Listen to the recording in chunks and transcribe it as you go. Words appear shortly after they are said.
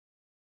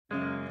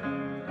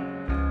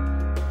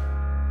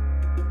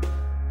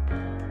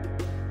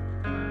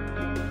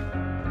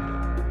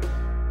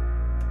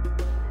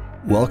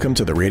Welcome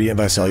to the Radiant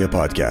Visalia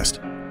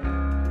podcast.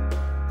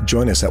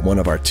 Join us at one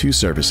of our two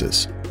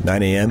services,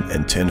 9 a.m.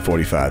 and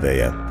 10:45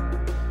 a.m.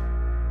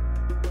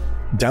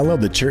 Download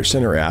the Church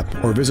Center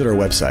app or visit our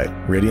website,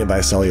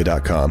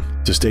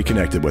 radiantvisalia.com, to stay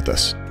connected with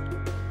us.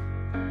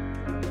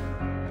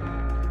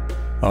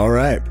 All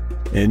right,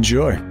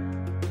 enjoy.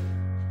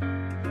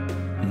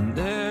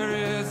 There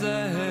is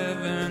a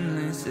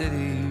heavenly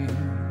city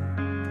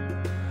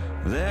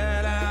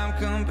that I'm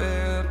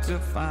compelled to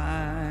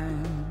find.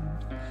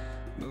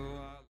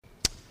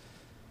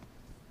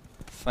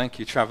 Thank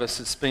you, Travis.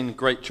 It's been a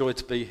great joy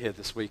to be here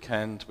this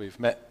weekend. We've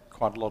met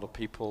quite a lot of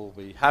people.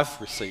 We have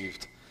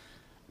received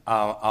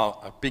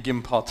a big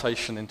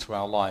impartation into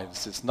our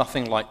lives. It's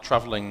nothing like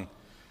traveling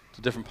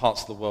to different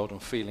parts of the world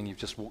and feeling you've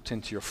just walked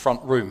into your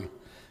front room.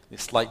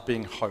 It's like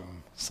being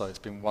home. So it's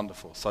been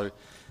wonderful. So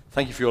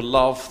thank you for your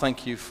love.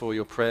 Thank you for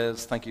your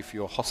prayers. Thank you for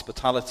your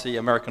hospitality.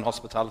 American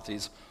hospitality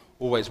is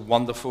always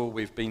wonderful.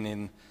 We've been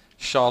in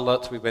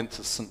Charlotte. We went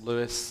to St.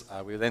 Louis.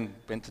 We then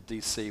went to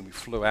D.C. and we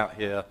flew out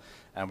here.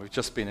 And we've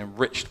just been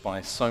enriched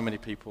by so many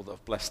people that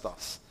have blessed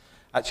us.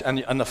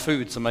 Actually, and the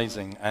food's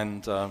amazing.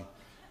 And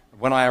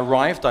when I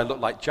arrived, I looked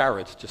like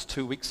Jared just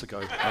 2 weeks ago.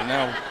 And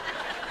now,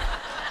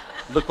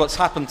 look what's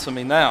happened to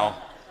me now.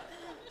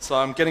 So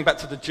I'm getting back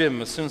to the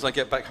gym as soon as I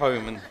get back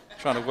home and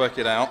trying to work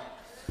it out.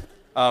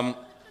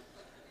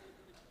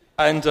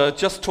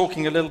 Just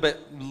talking a little bit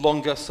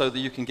longer so that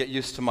you can get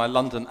used to my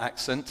London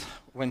accent.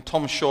 When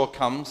Tom Shaw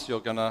comes,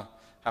 you're going to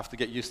have to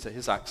get used to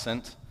his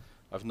accent.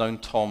 I've known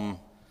Tom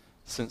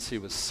since he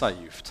was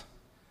saved.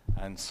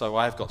 And so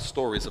I've got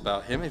stories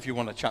about him. If you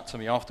want to chat to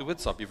me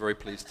afterwards, I'll be very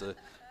pleased to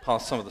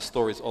pass some of the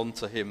stories on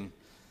to him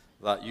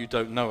that you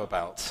don't know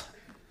about.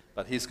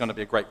 But he's going to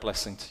be a great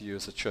blessing to you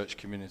as a church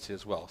community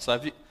as well. So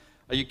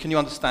can you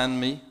understand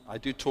me? I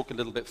do talk a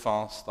little bit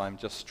fast. I'm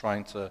just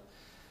trying to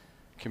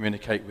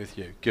communicate with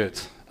you. Good.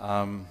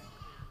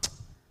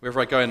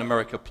 Wherever I go in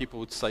America, people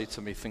would say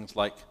to me things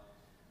like,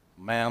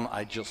 "Man,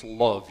 I just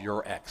love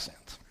your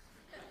accent."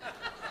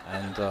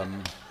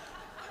 And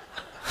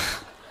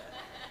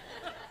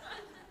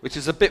which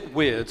is a bit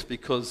weird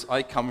because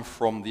I come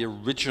from the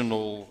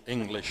original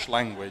English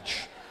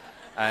language,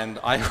 and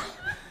I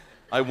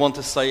want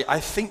to say, I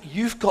think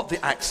you've got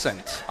the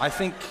accent. I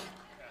think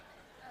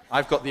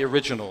I've got the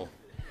original.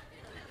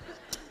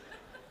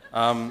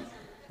 But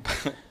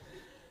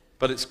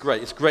it's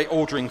great. It's great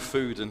ordering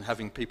food and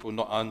having people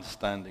not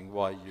understanding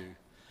why you...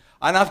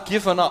 And I've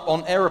given up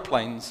on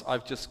aeroplanes.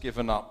 I've just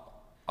given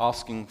up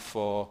asking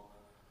for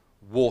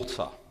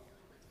water.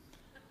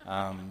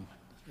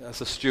 As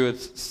a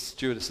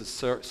stewardess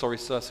says, sorry,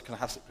 sir, can I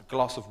have a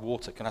glass of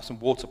water? Can I have some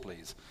water,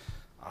 please?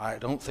 I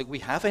don't think we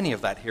have any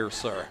of that here,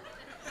 sir.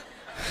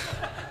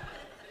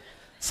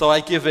 So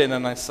I give in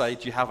and I say,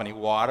 do you have any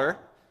water?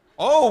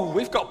 Oh,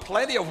 we've got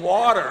plenty of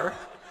water.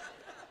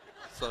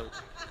 So,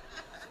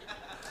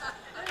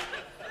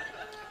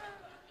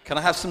 can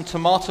I have some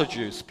tomato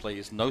juice,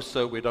 please? No,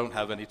 sir, we don't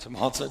have any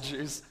tomato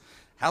juice.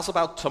 How's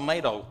about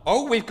tomato?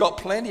 Oh, we've got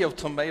plenty of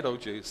tomato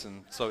juice,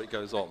 and so it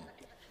goes on.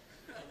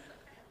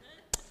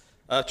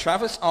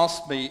 Travis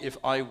asked me if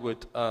I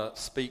would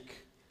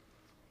speak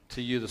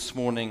to you this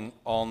morning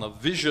on a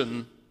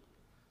vision,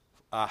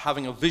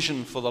 having a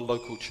vision for the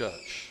local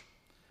church,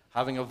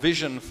 having a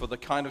vision for the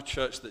kind of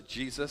church that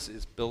Jesus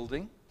is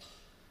building,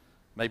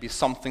 maybe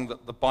something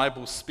that the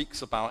Bible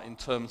speaks about in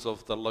terms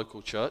of the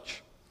local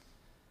church.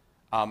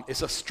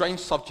 It's a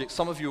strange subject.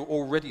 Some of you are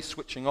already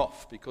switching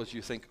off because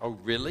you think, oh,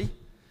 really?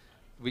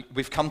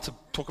 We've come to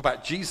talk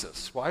about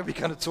Jesus. Why are we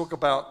going to talk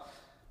about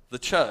the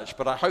church?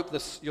 But I hope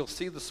you'll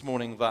see this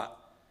morning that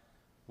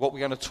what we're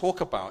going to talk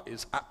about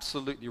is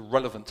absolutely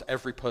relevant to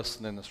every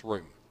person in this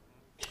room.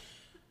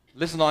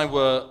 Liz and I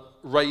were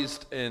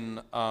raised in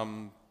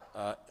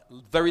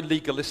very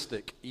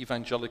legalistic,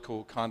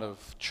 evangelical kind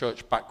of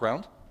church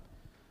background.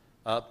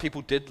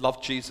 People did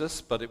love Jesus,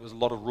 but it was a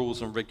lot of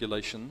rules and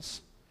regulations,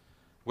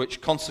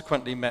 which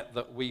consequently meant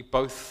that we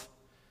both,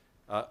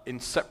 in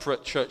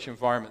separate church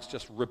environments,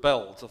 just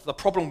rebelled. The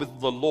problem with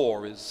the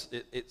law is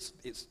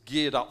it's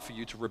geared up for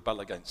you to rebel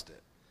against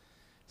it.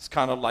 It's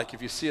kind of like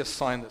if you see a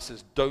sign that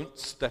says, don't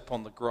step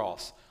on the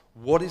grass,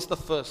 what is the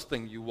first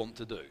thing you want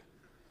to do?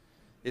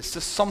 It's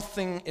just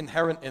something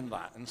inherent in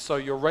that. And so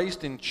you're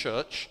raised in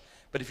church,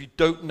 but if you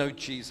don't know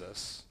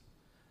Jesus,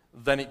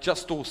 then it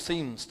just all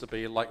seems to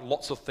be like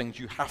lots of things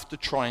you have to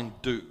try and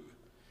do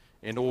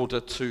in order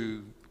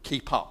to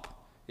keep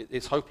up.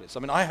 It's hopeless.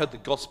 I mean, I heard the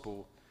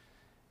gospel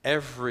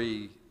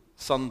every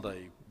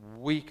Sunday,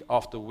 week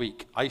after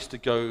week. I used to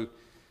go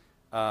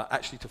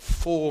actually to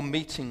 4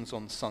 meetings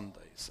on Sundays.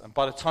 And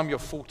by the time you're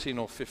 14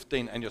 or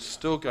 15 and you're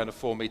still going to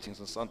 4 meetings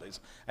on Sundays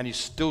and you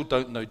still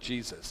don't know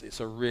Jesus, it's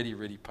a really,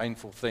 really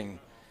painful thing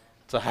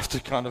to have to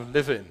kind of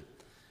live in.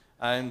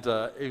 And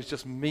it was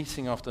just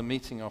meeting after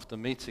meeting after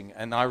meeting.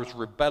 And I was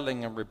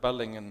rebelling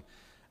and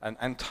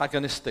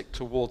antagonistic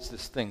towards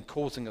this thing,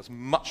 causing as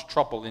much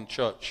trouble in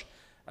church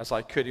as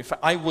I could. In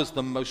fact, I was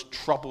the most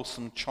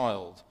troublesome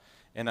child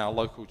in our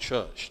local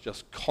church,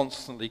 just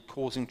constantly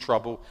causing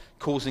trouble,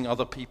 causing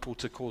other people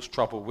to cause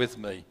trouble with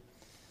me.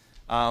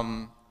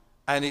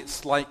 And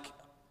it's like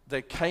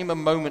there came a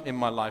moment in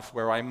my life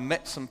where I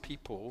met some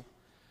people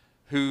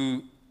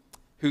who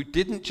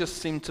didn't just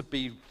seem to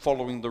be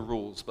following the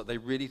rules, but they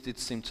really did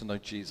seem to know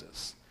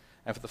Jesus.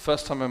 And for the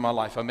first time in my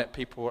life, I met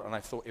people and I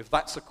thought, if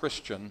that's a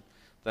Christian,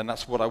 then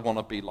that's what I want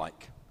to be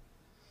like.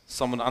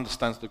 Someone that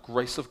understands the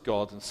grace of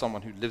God and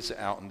someone who lives it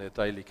out in their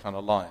daily kind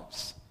of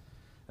lives.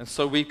 And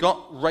so we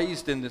got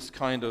raised in this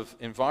kind of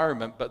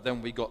environment, but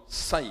then we got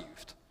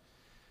saved.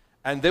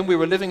 And then we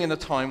were living in a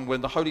time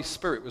when the Holy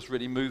Spirit was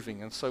really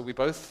moving. And so we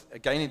both,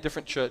 again in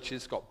different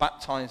churches, got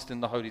baptized in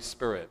the Holy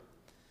Spirit.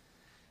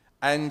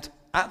 And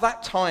at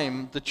that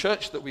time, the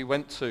church that we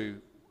went to,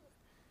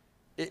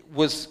 it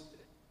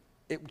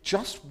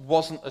just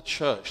wasn't a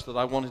church that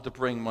I wanted to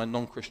bring my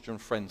non-Christian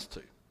friends to.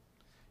 It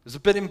was a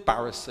bit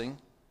embarrassing.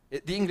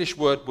 The English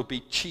word would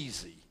be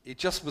cheesy. It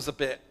just was a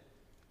bit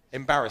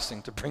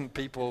embarrassing to bring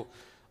people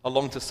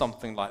along to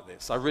something like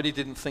this. I really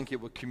didn't think it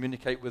would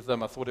communicate with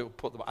them. I thought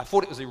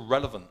it was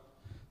irrelevant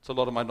to a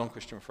lot of my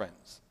non-Christian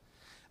friends.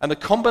 And the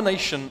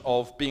combination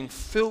of being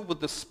filled with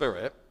the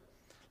Spirit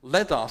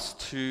led us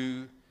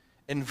to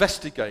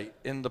investigate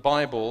in the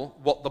Bible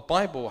what the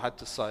Bible had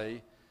to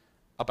say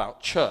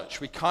about church.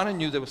 We kind of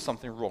knew there was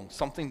something wrong.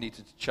 Something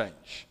needed to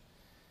change.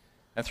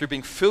 And through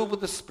being filled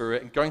with the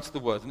Spirit and going to the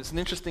Word, and it's an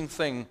interesting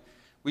thing,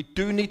 we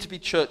do need to be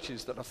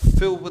churches that are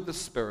filled with the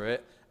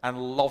Spirit and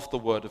love the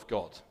Word of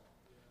God.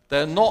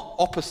 They're not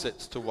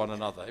opposites to one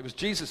another. It was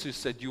Jesus who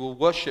said, you will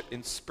worship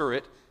in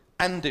spirit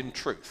and in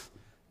truth.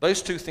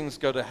 Those two things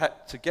go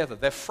together.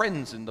 They're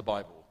friends in the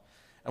Bible.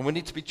 And we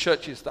need to be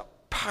churches that are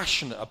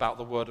passionate about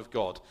the Word of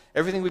God.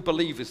 Everything we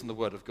believe is in the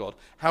Word of God.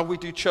 How we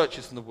do church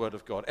is in the Word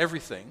of God.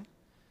 Everything.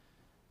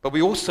 But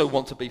we also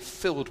want to be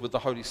filled with the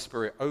Holy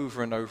Spirit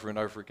over and over and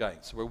over again.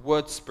 So we're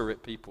Word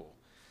Spirit people.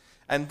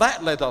 And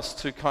that led us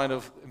to kind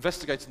of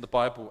investigating the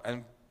Bible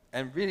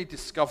and really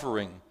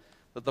discovering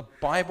that the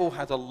Bible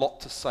had a lot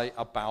to say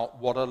about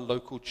what a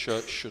local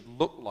church should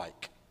look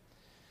like.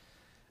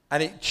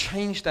 And it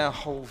changed our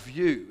whole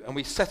view. And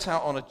we set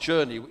out on a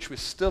journey, which we're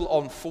still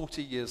on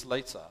 40 years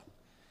later,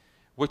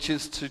 which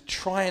is to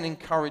try and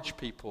encourage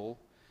people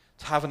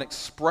to have an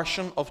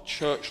expression of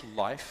church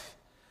life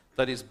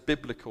that is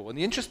biblical. And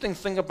the interesting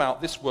thing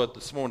about this word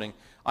this morning,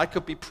 I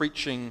could be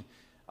preaching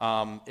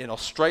in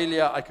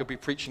Australia, I could be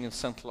preaching in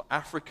Central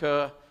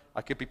Africa,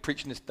 I could be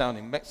preaching this down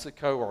in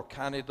Mexico or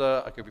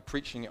Canada. I could be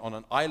preaching it on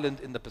an island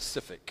in the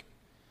Pacific.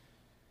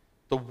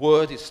 The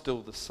word is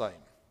still the same.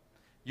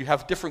 You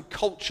have different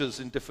cultures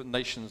in different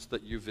nations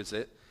that you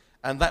visit,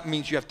 and that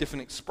means you have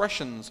different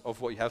expressions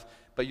of what you have,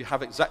 but you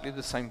have exactly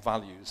the same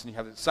values, and you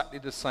have exactly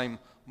the same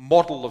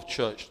model of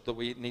church that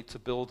we need to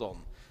build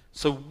on.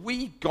 So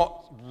we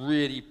got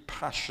really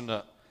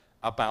passionate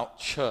about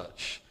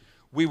church.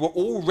 We were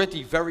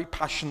already very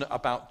passionate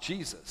about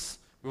Jesus.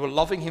 We were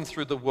loving him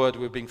through the word.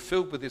 We were being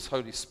filled with his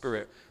Holy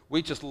Spirit.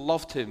 We just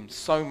loved him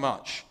so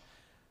much.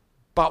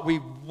 But we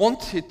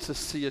wanted to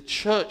see a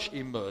church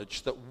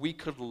emerge that we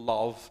could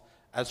love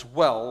as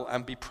well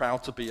and be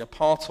proud to be a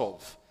part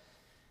of.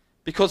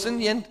 Because at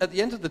the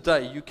end of the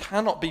day, you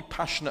cannot be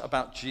passionate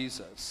about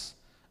Jesus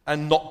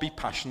and not be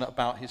passionate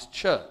about his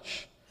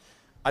church.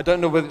 I don't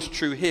know whether it's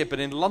true here,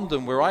 but in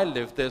London where I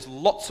live, there's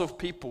lots of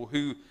people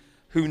who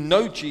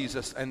know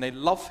Jesus and they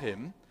love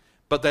him,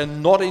 but they're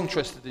not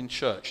interested in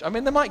church. I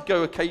mean, they might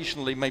go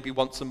occasionally, maybe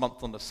once a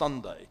month on a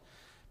Sunday,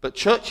 but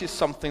church is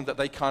something that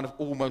they kind of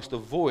almost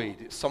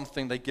avoid. It's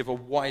something they give a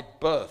wide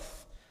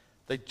berth.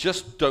 They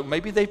just don't.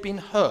 Maybe they've been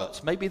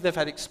hurt. Maybe they've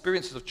had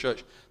experiences of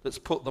church that's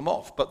put them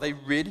off, but they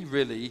really,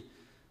 really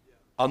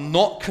are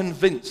not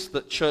convinced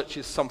that church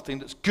is something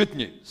that's good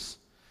news.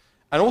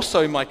 And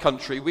also in my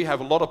country, we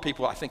have a lot of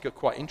people I think are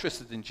quite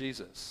interested in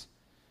Jesus.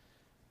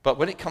 But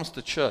when it comes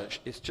to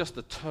church, it's just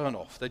a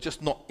turn-off. They're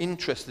just not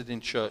interested in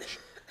church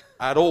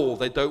at all.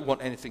 They don't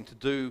want anything to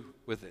do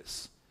with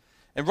this.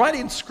 And right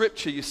in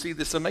Scripture, you see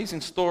this amazing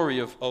story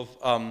of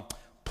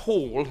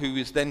Paul, who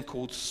is then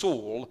called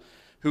Saul,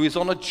 who is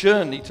on a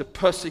journey to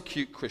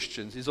persecute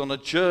Christians. He's on a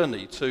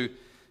journey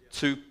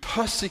to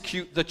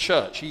persecute the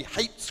church. He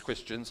hates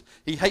Christians.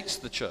 He hates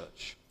the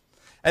church.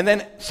 And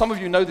then some of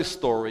you know this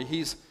story.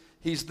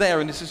 He's there,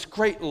 and there's this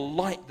great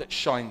light that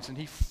shines, and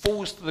he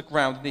falls to the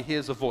ground, and he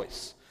hears a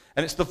voice.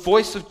 And it's the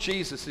voice of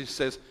Jesus who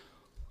says,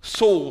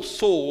 Saul,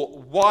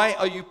 Saul, why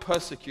are you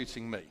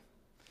persecuting me?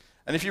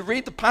 And if you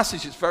read the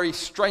passage, it's very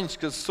strange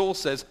because Saul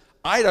says,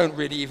 I don't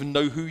really even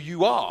know who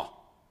you are.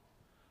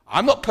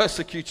 I'm not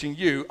persecuting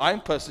you,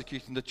 I'm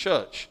persecuting the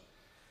church.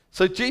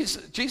 So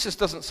Jesus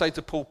doesn't say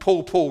to Paul,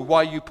 Paul,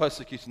 why are you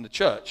persecuting the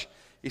church?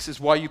 He says,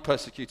 why are you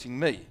persecuting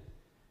me?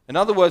 In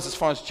other words, as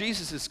far as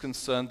Jesus is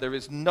concerned, there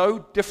is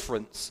no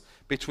difference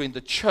between the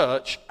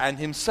church and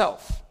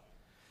himself.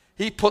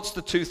 He puts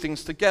the two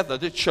things together.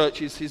 The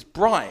church is his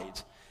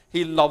bride.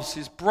 He loves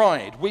his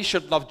bride. We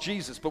should love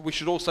Jesus, but we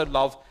should also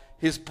love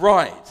his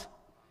bride.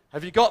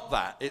 Have you got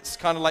that? It's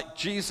kind of like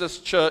Jesus,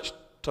 church,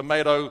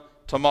 tomato,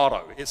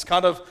 tomato. It's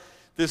kind of,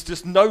 there's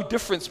just no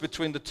difference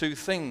between the two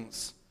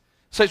things.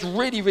 So it's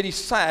really, really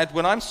sad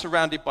when I'm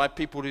surrounded by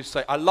people who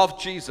say, I love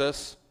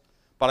Jesus,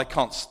 but I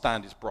can't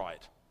stand his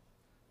bride.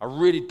 I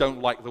really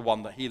don't like the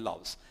one that he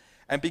loves.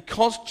 And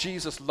because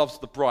Jesus loves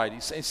the bride,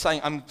 he's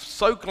saying, I'm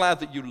so glad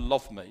that you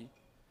love me,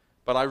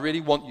 but I really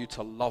want you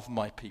to love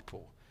my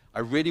people.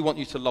 I really want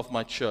you to love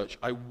my church.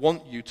 I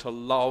want you to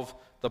love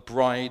the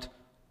bride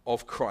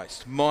of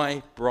Christ,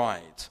 my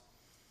bride.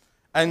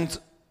 And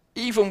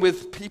even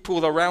with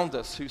people around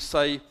us who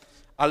say,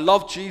 I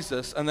love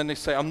Jesus, and then they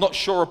say, I'm not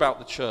sure about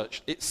the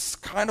church, it's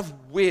kind of a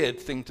weird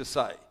thing to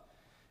say.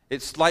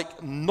 It's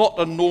like not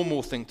a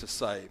normal thing to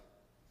say.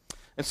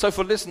 And so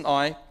for Liz and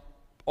I,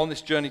 on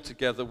this journey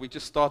together, we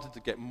just started to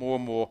get more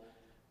and more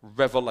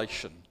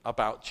revelation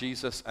about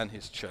Jesus and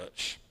his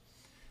church.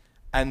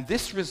 And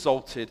this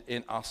resulted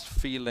in us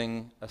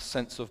feeling a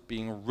sense of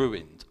being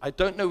ruined. I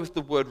don't know if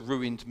the word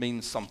ruined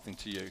means something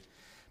to you,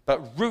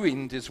 but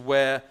ruined is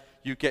where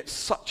you get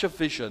such a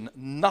vision,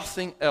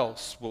 nothing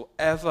else will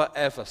ever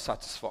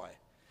satisfy.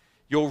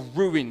 You're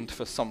ruined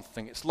for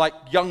something. It's like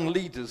young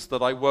leaders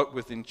that I work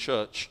with in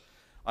church.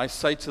 I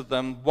say to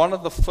them, one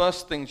of the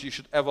first things you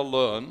should ever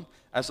learn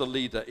as a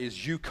leader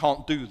is you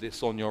can't do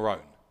this on your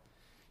own.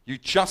 You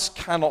just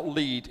cannot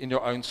lead in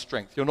your own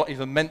strength. You're not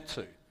even meant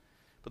to.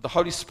 But the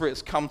Holy Spirit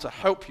has come to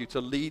help you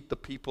to lead the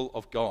people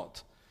of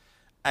God.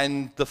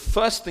 And the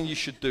first thing you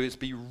should do is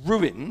be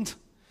ruined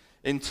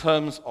in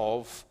terms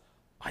of,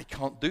 I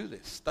can't do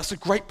this. That's a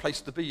great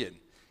place to be in.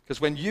 Because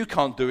when you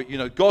can't do it, you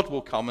know God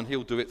will come and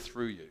he'll do it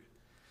through you.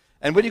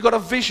 And when you've got a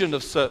vision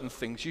of certain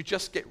things, you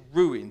just get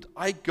ruined.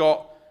 I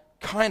got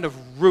kind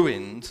of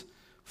ruined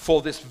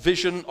for this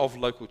vision of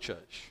local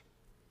church.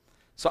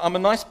 So I'm a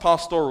nice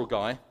pastoral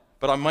guy,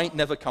 but I might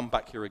never come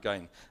back here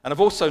again. And I've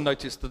also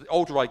noticed that the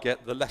older I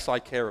get, the less I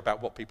care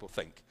about what people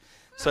think.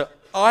 So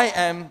I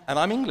am, and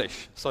I'm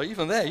English, so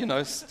even there, you know,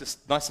 it's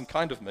just nice and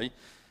kind of me.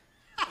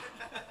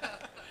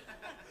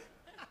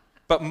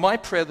 But my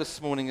prayer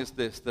this morning is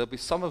this: there'll be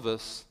some of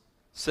us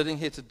sitting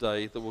here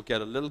today that will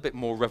get a little bit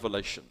more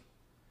revelation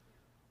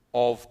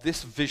of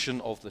this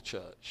vision of the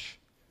church,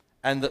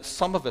 and that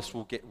some of us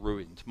will get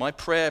ruined. My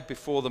prayer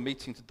before the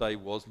meeting today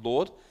was,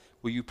 Lord,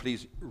 will you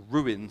please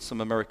ruin some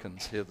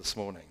Americans here this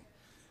morning?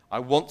 I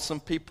want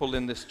some people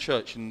in this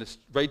church, in this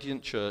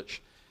Radiant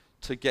Church,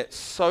 to get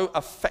so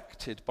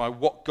affected by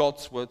what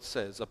God's word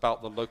says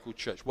about the local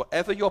church,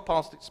 whatever your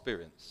past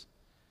experience,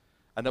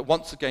 and that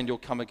once again you'll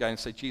come again and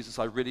say, Jesus,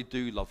 I really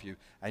do love you.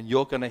 And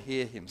you're going to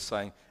hear him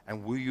saying,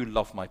 and will you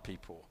love my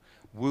people?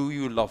 Will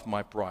you love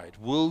my bride?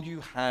 Will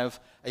you have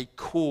a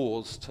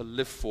cause to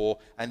live for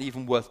and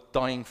even worth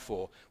dying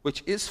for,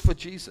 which is for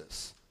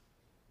Jesus?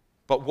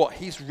 But what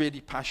he's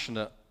really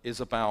passionate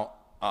is about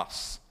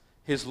us,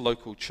 his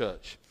local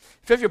church.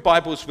 If you have your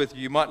Bibles with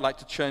you, you might like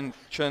to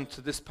turn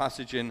to this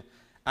passage in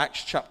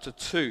Acts chapter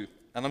 2.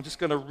 And I'm just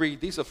going to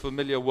read, these are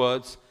familiar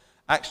words,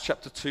 Acts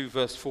chapter 2,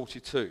 verse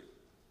 42.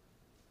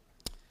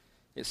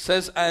 It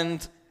says,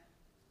 and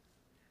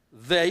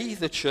they,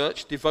 the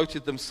church,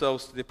 devoted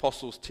themselves to the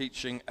apostles'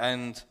 teaching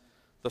and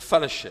the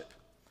fellowship,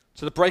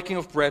 to the breaking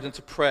of bread and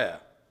to prayer.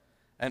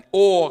 And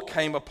awe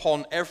came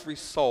upon every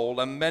soul,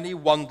 and many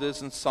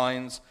wonders and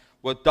signs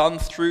were done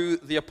through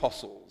the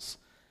apostles.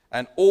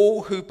 And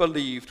all who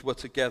believed were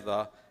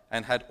together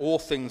and had all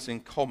things in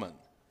common.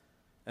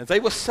 And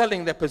they were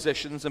selling their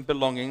possessions and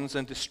belongings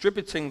and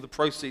distributing the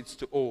proceeds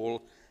to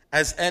all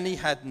as any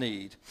had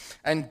need.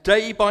 And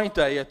day by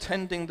day,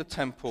 attending the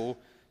temple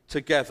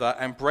together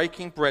and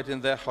breaking bread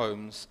in their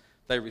homes,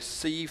 they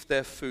received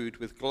their food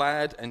with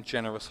glad and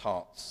generous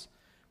hearts,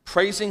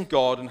 praising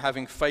God and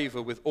having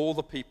favor with all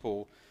the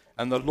people.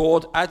 And the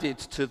Lord added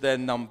to their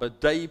number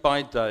day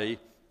by day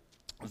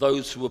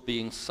those who were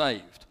being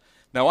saved.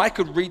 Now, I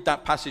could read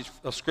that passage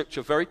of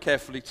Scripture very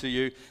carefully to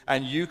you,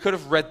 and you could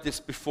have read this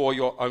before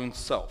your own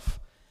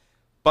self.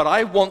 But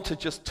I want to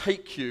just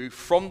take you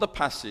from the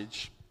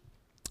passage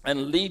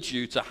and lead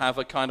you to have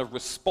a kind of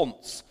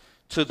response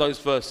to those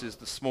verses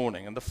this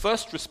morning. And the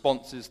first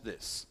response is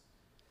this: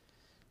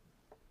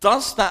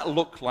 does that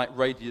look like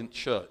Radiant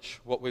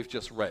Church, what we've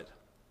just read?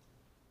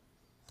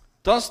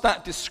 Does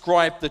that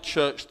describe the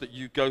church that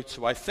you go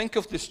to? I think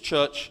of this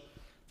church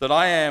that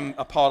I am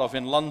a part of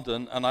in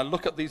London, and I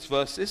look at these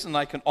verses, and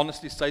I can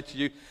honestly say to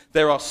you,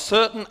 there are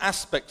certain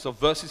aspects of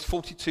verses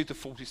 42 to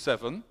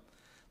 47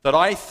 that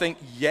I think,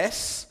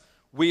 yes,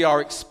 we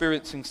are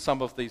experiencing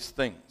some of these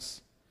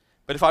things.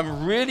 But if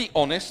I'm really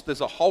honest,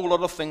 there's a whole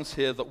lot of things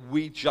here that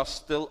we just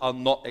still are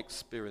not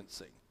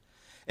experiencing.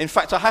 In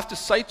fact, I have to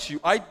say to you,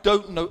 I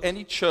don't know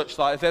any church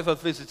that I've ever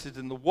visited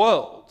in the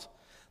world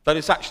that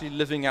is actually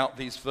living out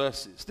these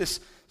verses.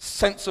 This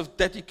sense of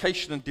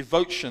dedication and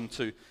devotion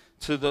to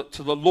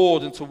the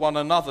Lord and to one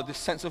another, this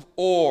sense of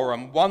awe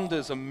and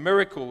wonders and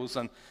miracles,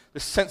 and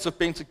this sense of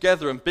being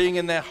together and being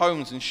in their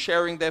homes and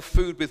sharing their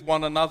food with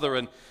one another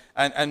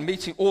and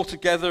meeting all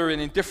together and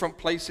in different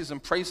places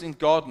and praising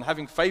God and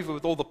having favor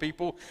with all the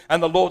people,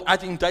 and the Lord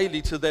adding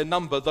daily to their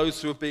number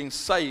those who are being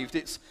saved.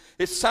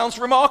 It sounds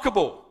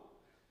remarkable.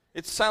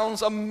 It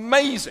sounds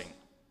amazing.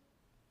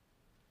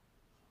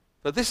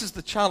 But this is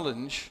the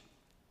challenge.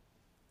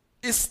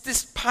 Is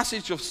this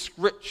passage of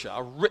Scripture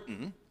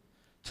written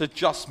to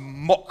just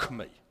mock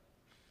me?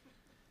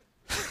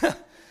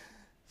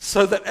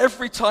 So that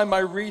every time I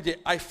read it,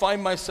 I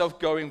find myself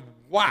going,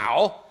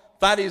 wow,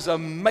 that is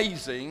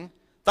amazing.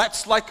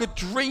 That's like a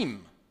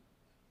dream.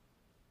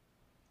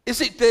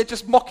 Is it they're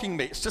just mocking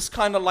me? It's just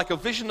kind of like a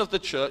vision of the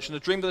church and a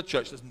dream of the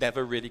church that's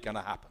never really going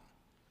to happen.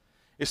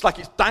 It's like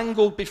it's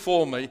dangled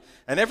before me,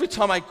 and every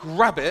time I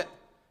grab it,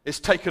 it's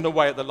taken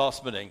away at the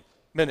last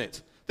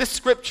minute. This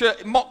scripture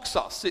mocks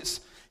us.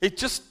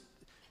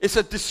 It's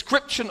a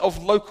description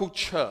of local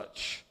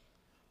church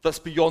that's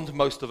beyond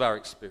most of our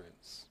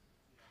experience.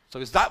 So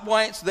is that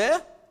why it's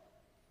there?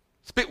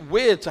 It's a bit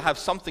weird to have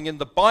something in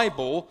the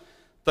Bible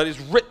that is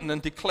written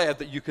and declared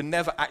that you can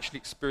never actually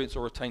experience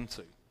or attain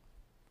to.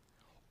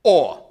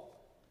 Or,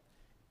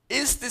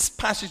 is this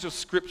passage of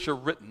Scripture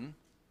written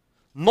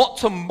not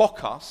to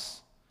mock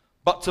us,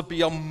 but to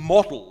be a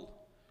model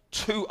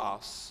to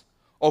us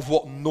of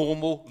what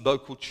normal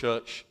local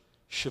church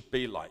should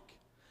be like?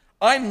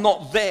 I'm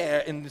not there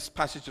in this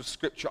passage of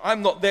Scripture.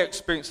 I'm not there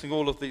experiencing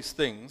all of these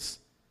things.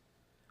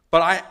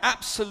 But I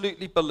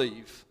absolutely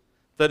believe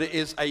that it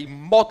is a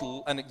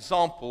model, an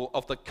example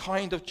of the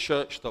kind of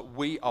church that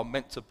we are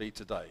meant to be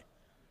today.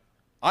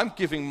 I'm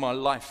giving my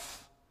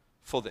life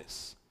for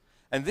this.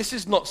 And this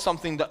is not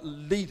something that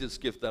leaders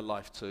give their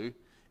life to.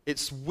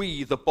 It's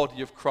we, the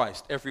body of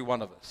Christ, every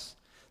one of us.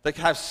 They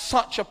have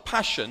such a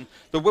passion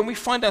that when we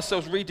find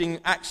ourselves reading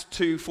Acts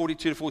 2,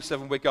 42 to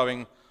 47, we're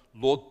going,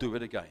 Lord, do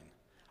it again.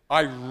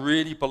 I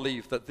really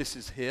believe that this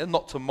is here,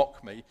 not to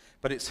mock me,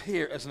 but it's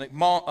here as an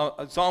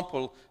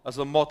example, as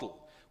a model.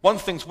 One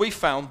of the things we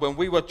found when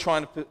we were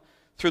trying to put,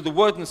 through the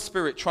Word and the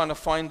Spirit, trying to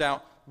find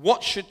out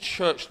what should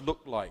church look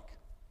like.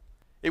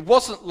 It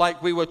wasn't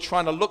like we were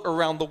trying to look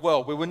around the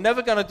world. We were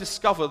never going to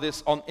discover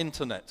this on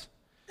internet.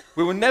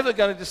 We were never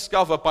going to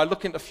discover by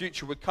looking at the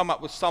future we'd come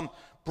up with some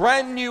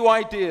brand new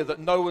idea that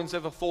no one's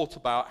ever thought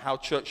about how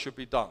church should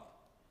be done.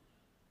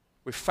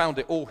 We found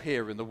it all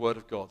here in the Word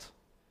of God.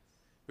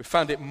 We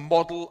found it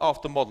model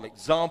after model,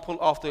 example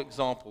after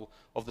example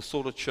of the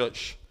sort of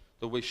church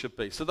that we should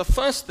be. So the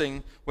first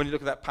thing when you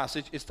look at that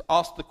passage is to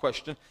ask the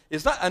question,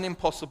 is that an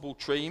impossible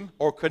dream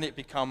or can it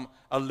become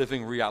a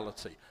living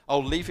reality?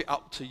 I'll leave it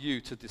up to you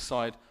to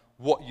decide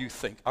what you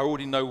think. I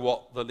already know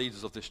what the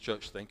leaders of this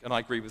church think, and I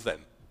agree with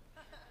them.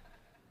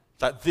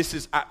 That this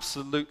is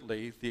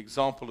absolutely the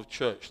example of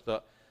church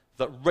that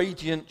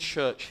Radiant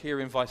Church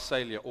here in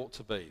Visalia ought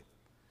to be.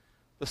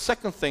 The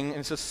second thing, and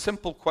it's a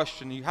simple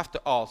question you have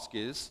to ask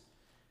is,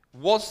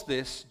 was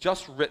this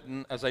just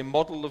written as a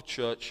model of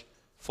church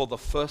for the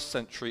first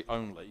century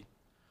only,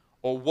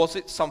 or was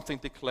it something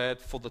declared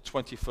for the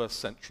 21st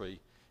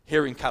century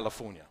here in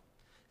California?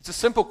 It's a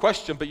simple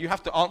question, but you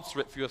have to answer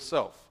it for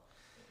yourself.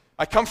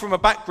 I come from a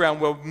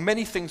background where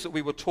many things that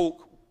we were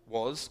taught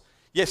was,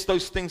 yes,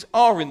 those things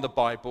are in the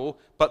Bible,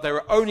 but they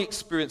were only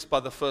experienced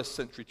by the first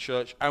century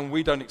church, and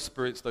we don't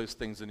experience those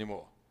things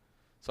anymore.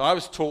 So I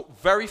was taught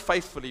very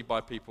faithfully by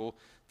people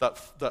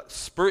that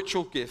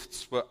spiritual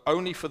gifts were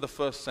only for the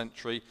first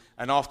century,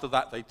 and after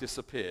that they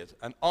disappeared.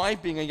 And I,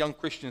 being a young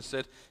Christian,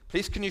 said,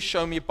 please can you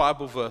show me a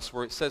Bible verse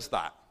where it says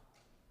that?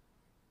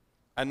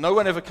 And no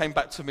one ever came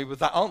back to me with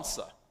that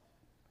answer.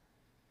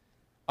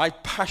 I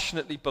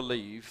passionately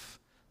believe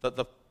that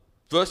the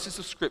verses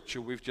of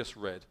Scripture we've just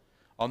read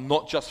are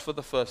not just for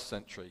the first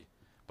century,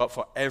 but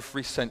for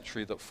every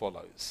century that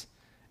follows,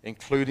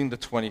 including the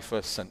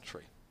 21st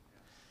century.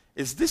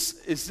 Is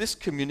this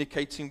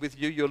communicating with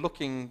you? You're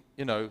looking,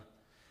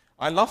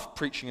 I love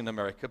preaching in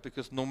America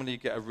because normally you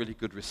get a really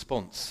good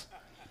response.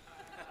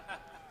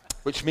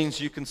 Which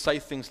means you can say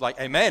things like,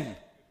 amen,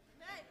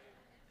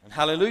 and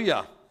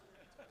hallelujah.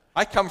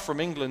 I come from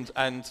England,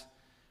 and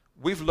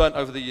we've learned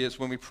over the years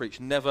when we preach,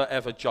 never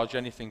ever judge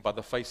anything by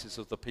the faces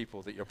of the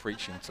people that you're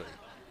preaching to.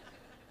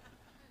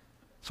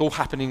 It's all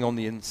happening on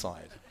the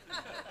inside.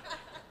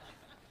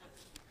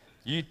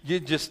 You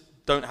just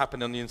don't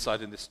happen on the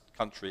inside in this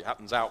country. It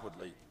happens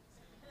outwardly.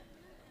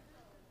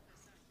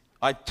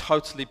 I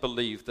totally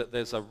believe that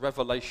there's a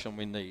revelation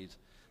we need,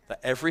 that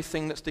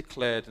everything that's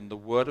declared in the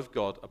Word of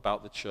God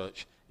about the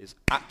church is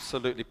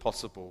absolutely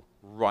possible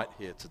right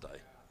here today.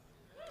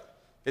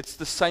 It's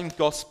the same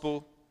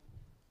gospel.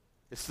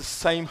 It's the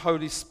same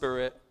Holy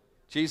Spirit.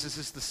 Jesus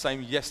is the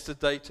same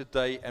yesterday,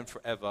 today, and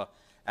forever.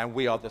 And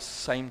we are the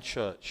same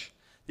church.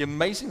 The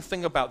amazing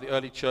thing about the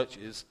early church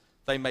is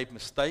they made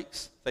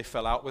mistakes. They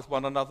fell out with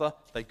one another.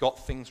 They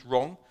got things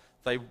wrong.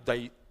 They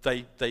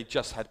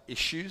just had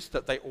issues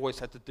that they always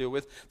had to deal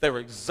with. They were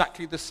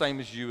exactly the same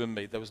as you and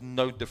me. There was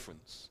no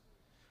difference.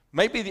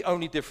 Maybe the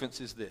only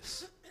difference is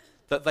this,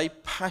 that they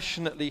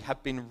passionately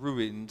had been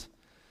ruined,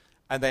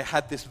 and they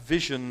had this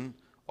vision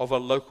of a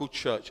local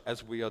church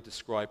as we are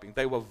describing.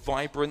 They were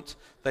vibrant.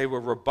 They were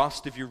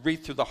robust. If you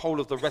read through the whole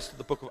of the rest of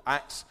the book of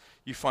Acts,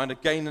 you find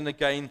again and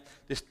again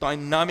this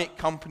dynamic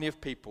company of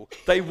people.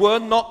 They were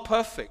not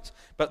perfect,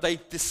 but they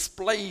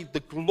displayed the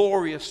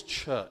glorious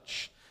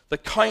church, the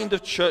kind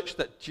of church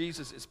that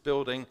Jesus is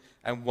building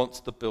and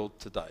wants to build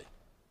today.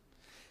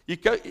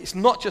 It's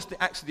not just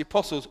the Acts of the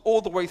Apostles.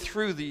 All the way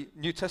through the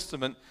New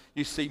Testament,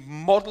 you see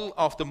model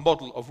after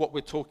model of what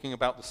we're talking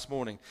about this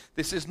morning.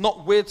 This is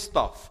not weird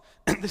stuff.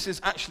 this is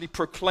actually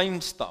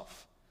proclaimed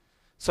stuff.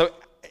 So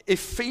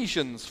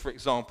Ephesians, for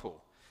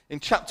example, in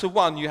chapter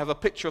 1, you have a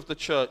picture of the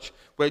church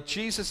where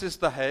Jesus is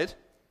the head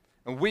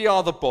and we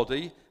are the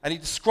body, and he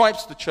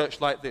describes the church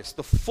like this: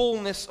 the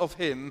fullness of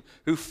him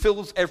who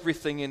fills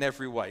everything in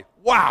every way.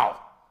 Wow!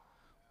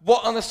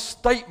 What a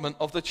statement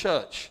of the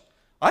church.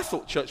 I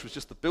thought church was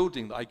just the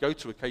building that I go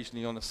to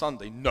occasionally on a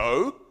Sunday.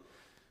 No.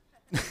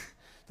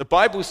 The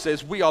Bible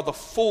says we are the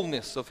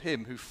fullness of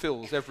him who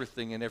fills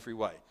everything in every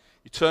way.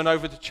 You turn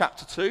over to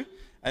chapter 2,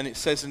 and it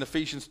says in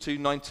Ephesians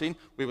 2:19,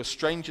 we were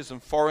strangers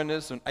and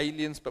foreigners and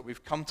aliens, but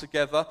we've come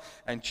together,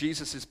 and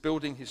Jesus is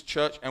building his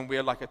church, and we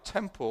are like a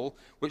temple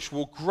which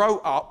will grow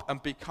up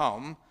and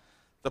become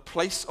the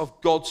place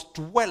of God's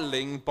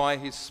dwelling by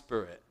his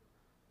Spirit.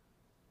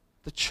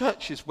 The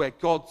church is where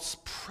God's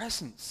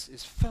presence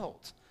is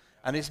felt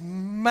and is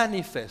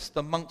manifest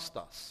amongst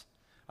us.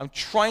 I'm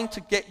trying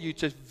to get you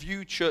to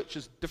view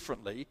churches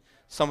differently,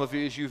 some of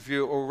you, as you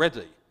view it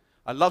already.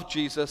 I love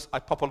Jesus, I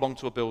pop along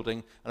to a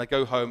building, and I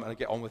go home and I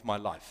get on with my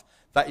life.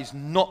 That is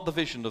not the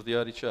vision of the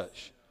early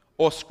church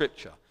or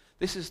Scripture.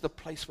 This is the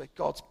place where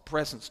God's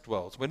presence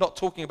dwells. We're not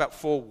talking about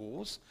four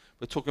walls.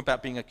 We're talking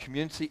about being a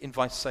community in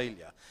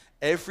Visalia.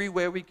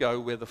 Everywhere we go,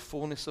 we're the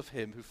fullness of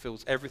him who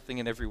fills everything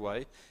in every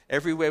way.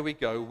 Everywhere we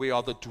go, we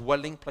are the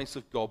dwelling place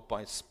of God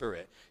by his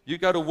Spirit. You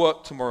go to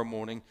work tomorrow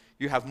morning,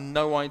 you have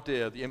no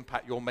idea the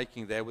impact you're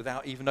making there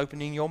without even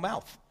opening your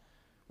mouth.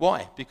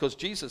 Why? Because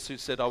Jesus, who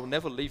said, I will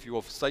never leave you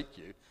or forsake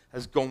you,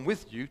 has gone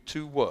with you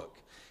to work.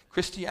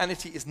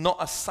 Christianity is not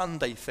a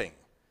Sunday thing.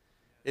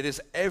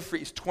 It's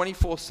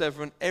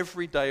 24/7,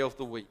 every day of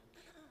the week.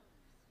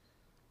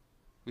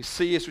 We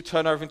see as we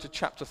turn over into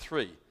chapter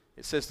 3,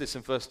 it says this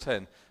in verse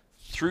 10,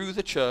 through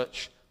the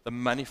church, the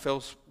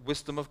manifold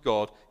wisdom of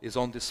God is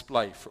on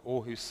display for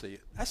all who see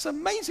it. That's an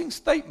amazing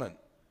statement.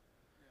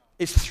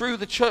 It's through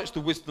the church the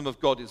wisdom of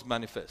God is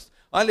manifest.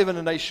 I live in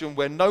a nation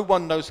where no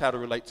one knows how to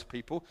relate to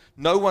people.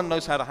 No one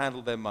knows how to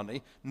handle their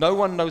money. No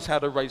one knows how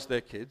to raise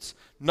their kids.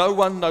 No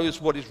one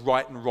knows what is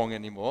right and wrong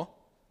anymore.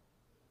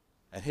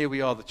 And here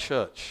we are, the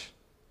church.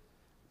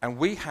 And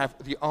we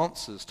have the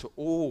answers to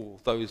all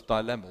those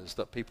dilemmas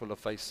that people are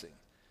facing.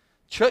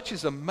 Church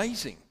is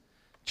amazing.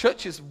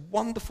 Church is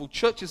wonderful.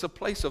 Church is a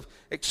place of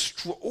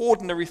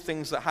extraordinary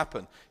things that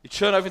happen. You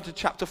turn over into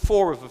chapter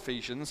 4 of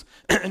Ephesians,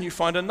 and you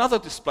find another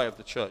display of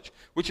the church,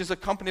 which is a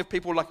company of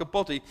people like a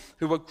body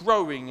who are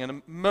growing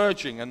and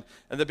emerging, and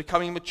they're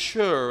becoming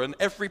mature, and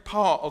every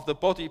part of the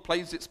body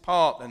plays its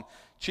part, and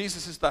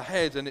Jesus is the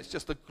head, and it's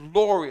just a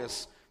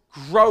glorious,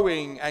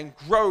 growing and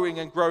growing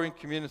and growing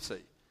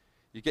community.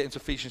 You get into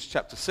Ephesians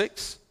chapter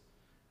 6,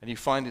 and you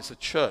find it's a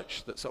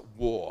church that's at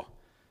war.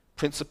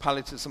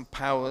 Principalities and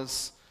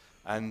powers,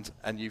 and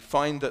you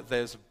find that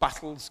there's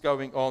battles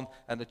going on,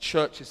 and the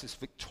church is this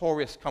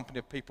victorious company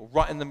of people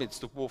right in the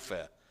midst of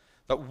warfare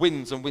that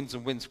wins and wins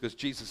and wins because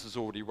Jesus has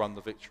already won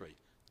the victory.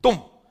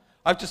 Boom!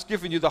 I've just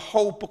given you the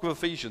whole book of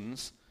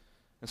Ephesians,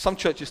 and some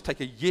churches take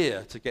a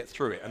year to get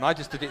through it, and I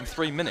just did it in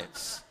 3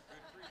 minutes.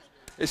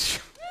 It's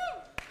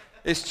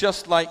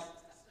just like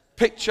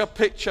picture,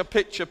 picture,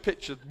 picture,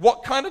 picture.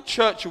 What kind of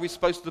church are we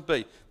supposed to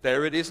be?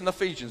 There it is in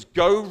Ephesians.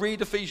 Go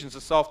read Ephesians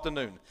this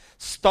afternoon.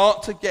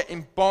 Start to get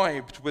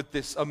imbibed with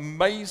this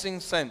amazing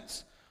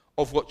sense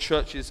of what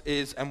church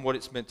is and what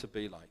it's meant to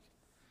be like.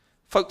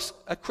 Folks,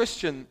 a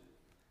Christian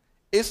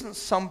isn't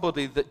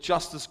somebody that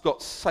just has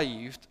got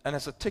saved and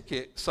has a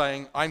ticket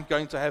saying, I'm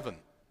going to heaven.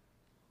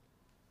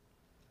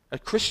 A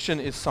Christian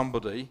is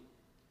somebody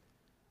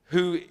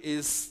who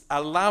is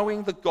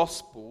allowing the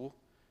gospel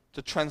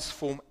to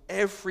transform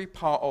every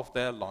part of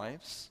their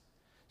lives,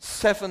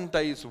 7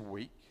 days a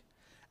week,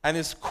 and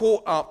is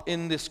caught up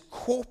in this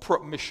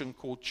corporate mission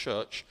called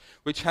church,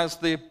 which has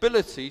the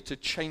ability to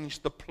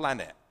change the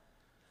planet.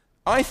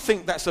 I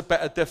think that's a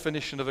better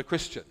definition of a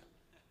Christian.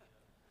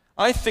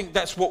 I think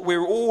that's what we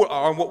all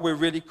are and what we're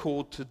really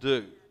called to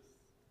do.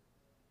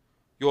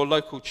 Your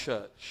local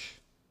church.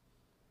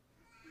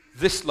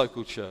 This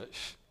local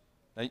church.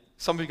 Now,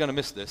 some of you are going to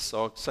miss this,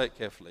 so I'll say it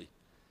carefully.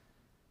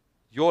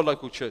 Your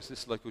local church,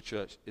 this local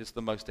church, is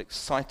the most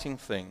exciting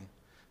thing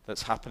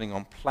that's happening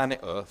on planet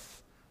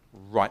Earth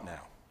right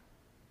now.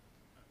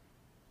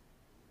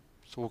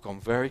 It's all gone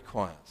very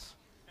quiet.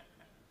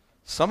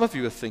 Some of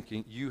you are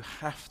thinking, you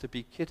have to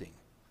be kidding.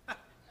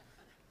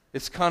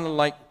 It's kind of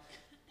like,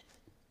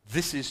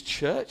 this is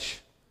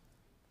church,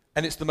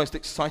 and it's the most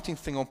exciting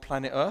thing on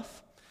planet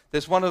Earth.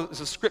 There's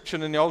a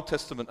scripture in the Old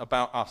Testament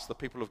about us, the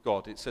people of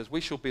God. It says,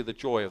 we shall be the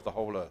joy of the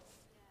whole earth.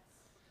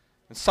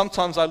 And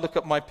sometimes I look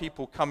at my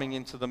people coming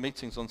into the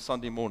meetings on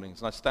Sunday mornings,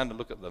 and I stand and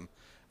look at them,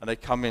 and they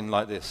come in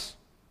like this.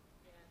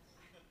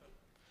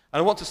 And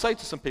I want to say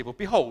to some people,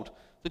 behold,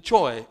 the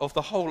joy of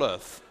the whole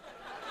earth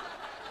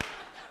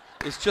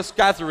is just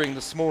gathering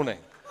this morning.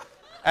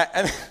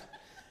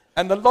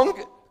 And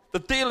the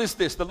deal is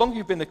this, the longer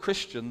you've been a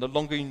Christian, the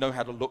longer you know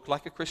how to look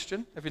like a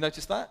Christian. Have you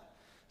noticed that?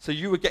 So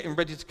you were getting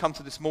ready to come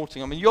to this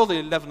morning. I mean, you're the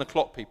 11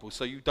 o'clock people,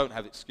 so you don't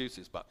have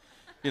excuses, but,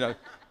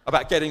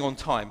 about getting on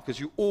time, because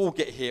you all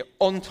get here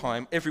on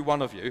time, every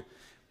one of you.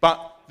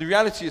 But the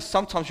reality is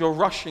sometimes you're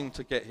rushing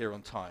to get here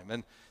on time.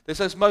 And there's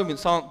those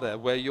moments, aren't there,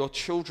 where your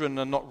children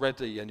are not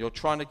ready and you're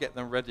trying to get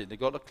them ready and they've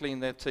got to clean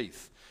their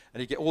teeth. And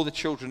you get all the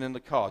children in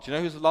the car. Do you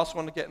know who's the last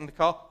one to get in the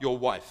car? Your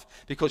wife.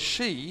 Because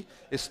she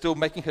is still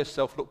making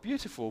herself look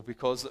beautiful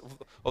because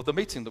of the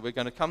meeting that we're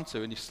going to come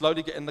to. And you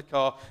slowly get in the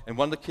car, and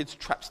one of the kids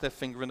traps their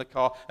finger in the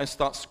car and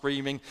starts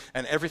screaming,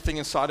 and everything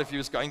inside of you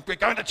is going, we're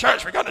going to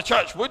church, we're going to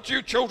church. Would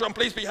you children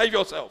please behave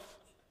yourself?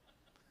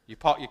 You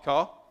park your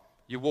car,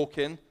 you walk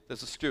in,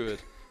 there's a steward,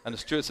 and the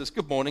steward says,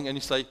 good morning, and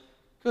you say,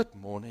 good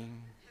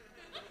morning.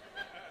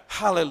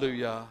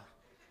 Hallelujah.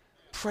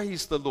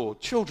 Praise the Lord.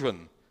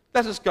 Children,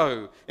 let us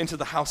go into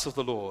the house of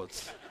the Lord.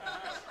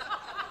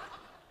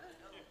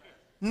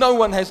 No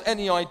one has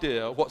any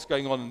idea what's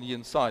going on the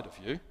inside of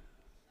you.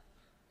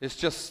 It's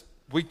just,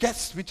 we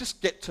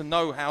just get to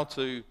know how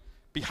to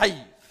behave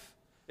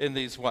in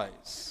these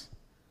ways.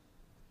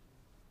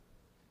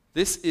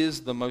 This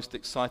is the most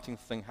exciting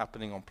thing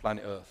happening on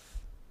planet Earth.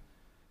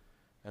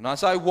 And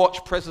as I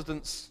watch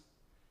presidents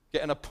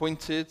getting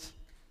appointed,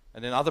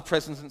 and then other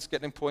presidents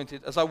getting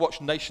appointed, as I watch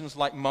nations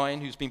like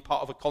mine, who's been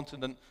part of a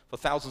continent for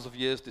thousands of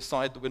years,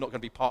 decide that we're not going to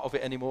be part of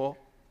it anymore.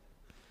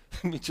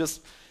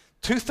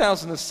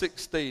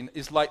 2016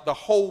 is like the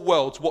whole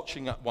world's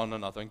watching at one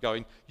another and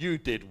going, you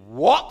did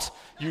what?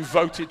 You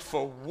voted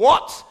for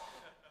what?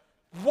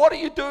 What are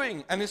you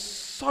doing? And there's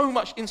so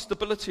much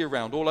instability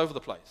around all over the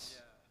place.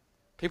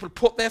 People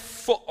put their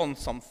foot on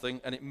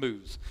something and it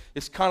moves.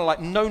 It's kind of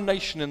like no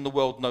nation in the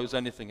world knows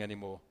anything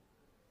anymore.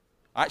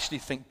 I actually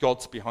think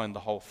God's behind the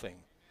whole thing.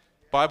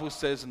 The Bible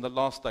says in the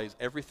last days,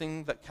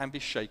 everything that can be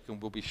shaken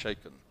will be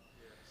shaken.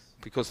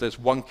 Because there's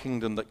one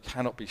kingdom that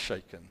cannot be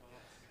shaken.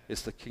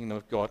 It's the kingdom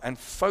of God. And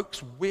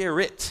folks,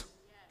 we're it.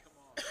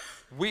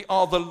 We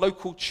are the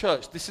local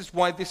church. This is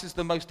why this is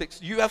the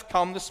most... you have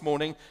come this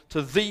morning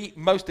to the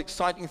most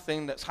exciting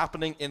thing that's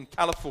happening in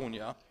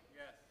California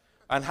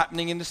and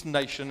happening in this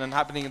nation and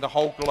happening in the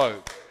whole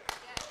globe.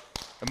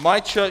 And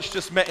my church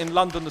just met in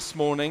London this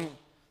morning.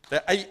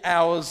 They're 8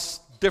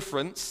 hours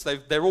difference.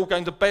 They're all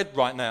going to bed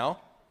right now,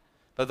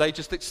 but they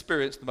just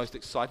experienced the most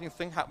exciting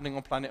thing happening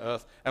on planet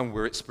Earth, and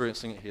we're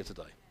experiencing it here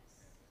today.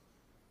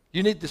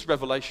 You need this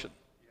revelation.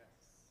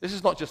 This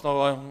is not just,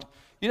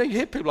 you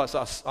hear people like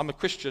us, I'm a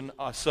Christian,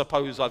 I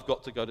suppose I've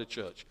got to go to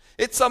church.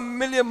 It's a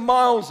million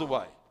miles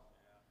away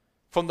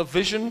from the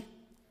vision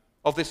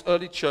of this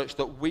early church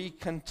that we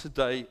can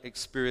today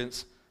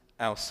experience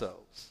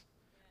ourselves.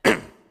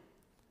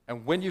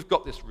 And when you've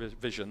got this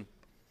vision,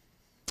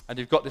 and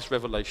you've got this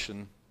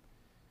revelation,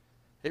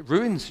 it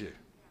ruins you.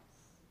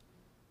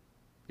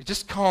 You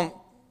just can't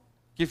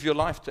give your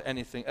life to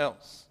anything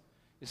else.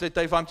 You say,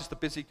 Dave, I'm just a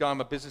busy guy. I'm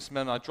a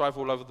businessman. I drive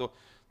all over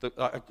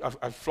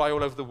I fly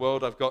all over the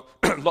world. I've got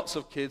lots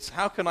of kids.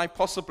 How can I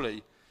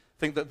possibly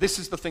think that this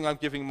is the thing I'm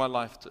giving my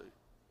life to?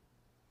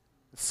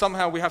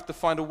 Somehow we have to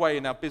find a way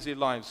in our busy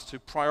lives to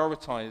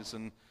prioritize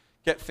and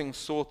get things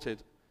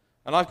sorted.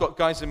 And I've got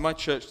guys in my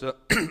church that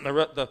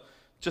are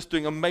just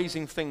doing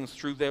amazing things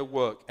through their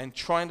work and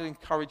trying to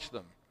encourage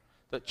them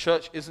that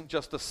church isn't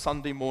just a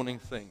Sunday morning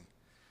thing,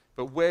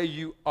 but where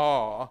you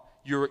are,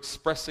 you're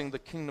expressing the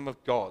kingdom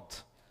of God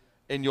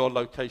in your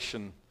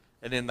location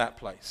and in that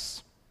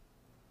place.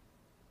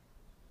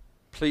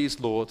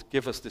 Please, Lord,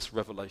 give us this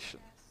revelation.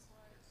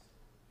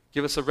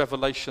 Give us a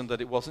revelation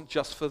that it wasn't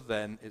just for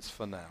then, it's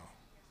for now.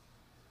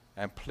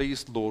 And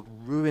please, Lord,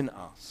 ruin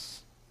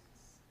us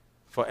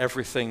for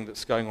everything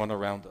that's going on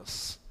around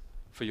us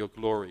for your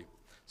glory.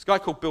 This guy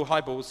called Bill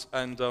Hybels,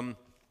 and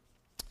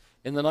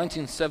in the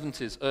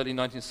 1970s, early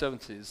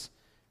 1970s,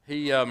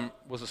 he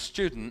was a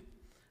student,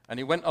 and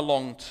he went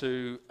along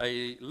to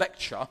a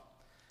lecture,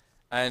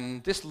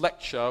 and this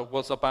lecture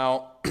was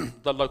about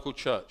the local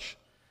church.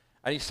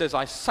 And he says,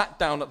 I sat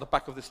down at the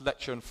back of this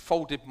lecture and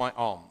folded my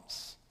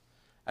arms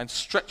and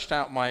stretched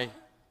out my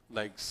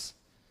legs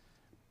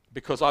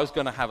because I was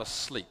going to have a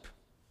sleep.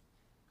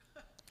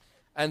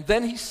 And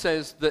then he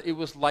says that it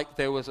was like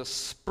there was a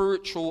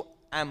spiritual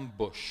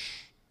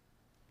ambush.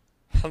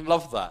 I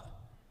love that.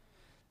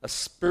 A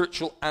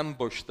spiritual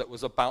ambush that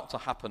was about to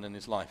happen in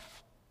his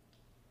life.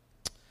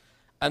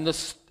 And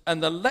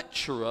the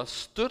lecturer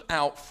stood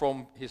out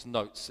from his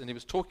notes, and he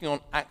was talking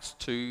on Acts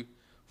 2,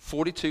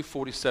 42,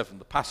 47,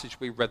 the passage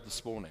we read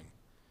this morning.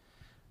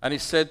 And he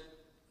said,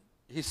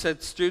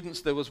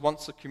 students, there was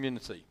once a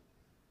community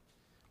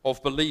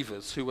of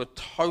believers who were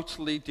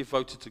totally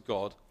devoted to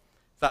God,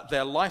 that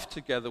their life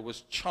together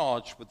was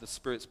charged with the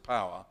Spirit's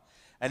power.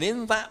 And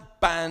in that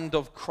band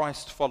of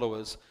Christ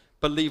followers,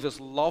 believers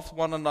loved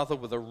one another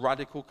with a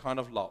radical kind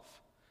of love.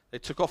 They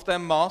took off their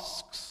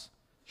masks,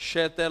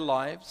 shared their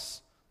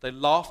lives, they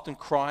laughed and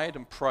cried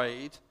and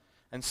prayed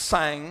and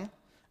sang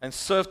and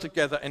served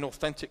together in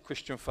authentic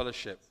Christian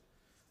fellowship.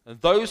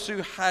 And those who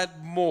had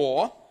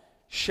more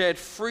shared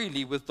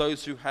freely with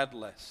those who had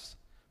less.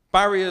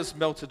 Barriers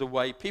melted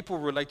away. People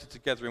related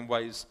together in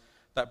ways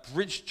that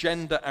bridged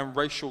gender and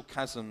racial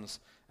chasms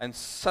and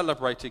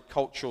celebrated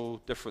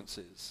cultural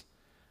differences.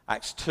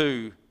 Acts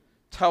 2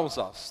 tells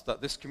us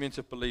that this community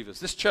of believers,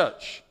 this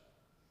church,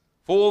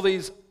 for all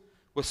these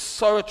was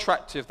so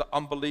attractive that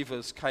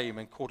unbelievers came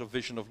and caught a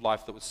vision of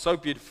life that was so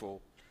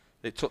beautiful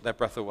that it took their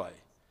breath away.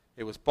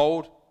 It was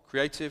bold,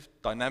 creative,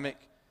 dynamic,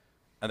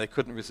 and they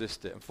couldn't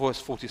resist it. And verse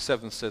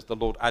 47 says, the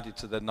Lord added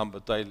to their number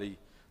daily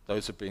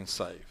those who are being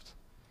saved.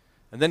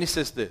 And then he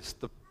says this,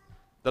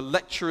 the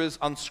lecturer's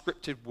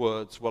unscripted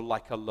words were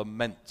like a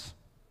lament,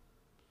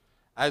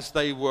 as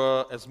they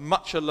were as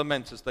much a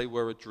lament as they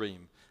were a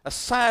dream, a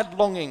sad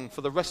longing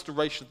for the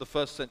restoration of the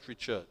first century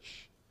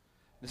church.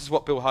 This is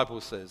what Bill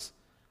Hybels says,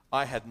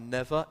 I had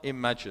never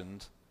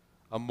imagined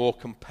a more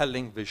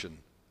compelling vision.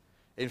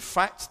 In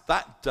fact,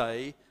 that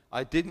day,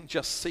 I didn't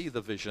just see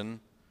the vision,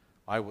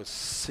 I was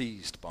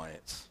seized by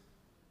it.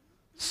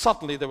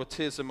 Suddenly, there were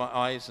tears in my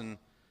eyes and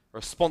a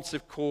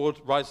responsive chord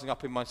rising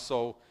up in my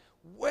soul.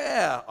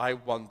 Where, I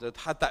wondered,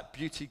 had that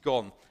beauty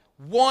gone?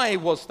 Why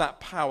was that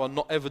power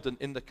not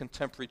evident in the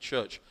contemporary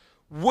church?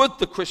 Would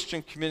the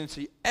Christian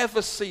community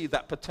ever see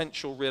that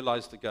potential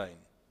realized again?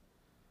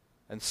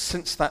 And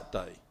since that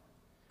day,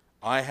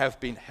 I have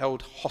been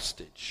held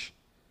hostage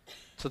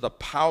to the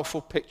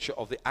powerful picture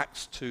of the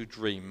Acts 2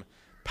 dream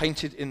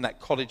painted in that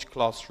college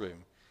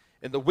classroom.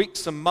 In the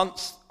weeks and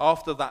months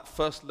after that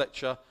first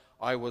lecture,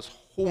 I was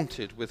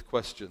haunted with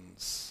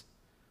questions.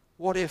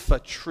 What if a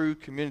true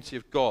community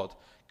of God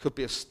could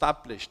be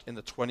established in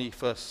the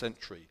 21st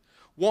century?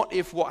 What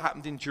if what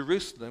happened in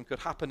Jerusalem could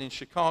happen in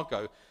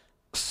Chicago?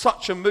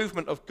 Such a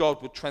movement of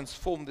God would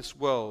transform this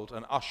world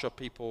and usher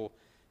people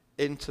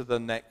into the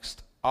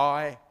next.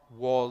 I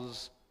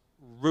was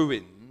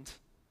ruined,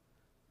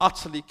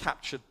 utterly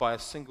captured by a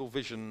single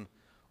vision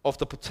of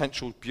the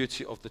potential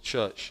beauty of the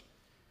church.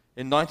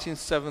 In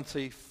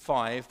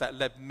 1975, that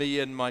led me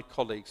and my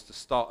colleagues to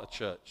start a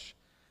church.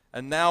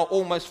 And now,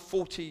 almost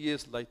 40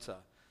 years later,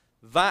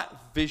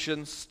 that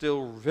vision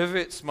still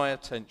rivets my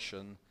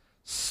attention,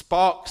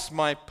 sparks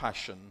my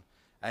passion,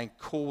 and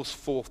calls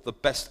forth the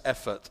best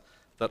effort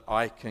that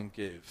I can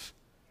give.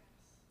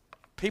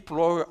 People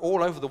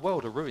all over the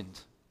world are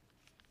ruined.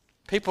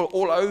 People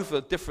all over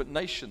different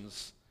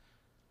nations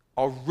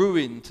are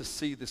ruined to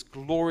see this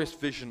glorious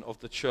vision of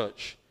the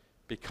church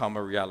become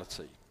a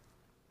reality.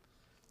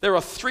 There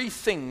are 3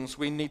 things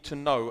we need to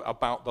know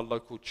about the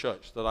local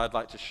church that I'd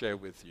like to share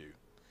with you.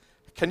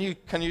 Can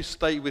you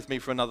stay with me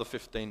for another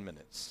 15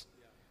 minutes?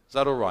 Is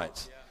that all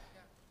right?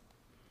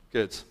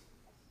 Good.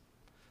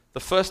 The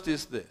first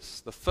is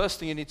this. The first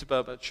thing you need to know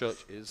about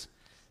church is,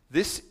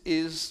 this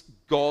is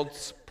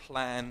God's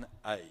plan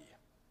A.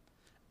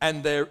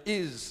 And there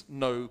is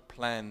no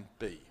plan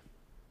B.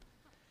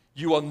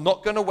 You are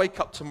not going to wake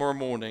up tomorrow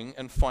morning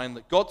and find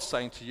that God's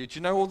saying to you, do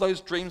you know all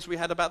those dreams we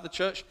had about the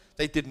church?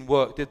 They didn't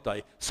work, did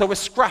they? So we're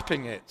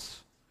scrapping it.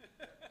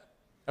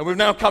 And we're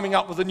now coming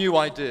up with a new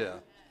idea.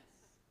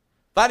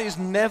 That is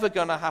never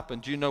going to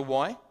happen. Do you know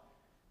why?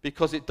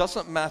 Because it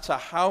doesn't matter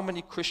how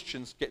many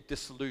Christians get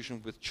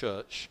disillusioned with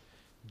church,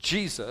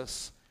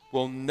 Jesus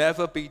will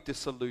never be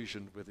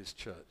disillusioned with his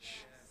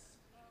church.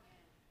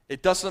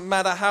 It doesn't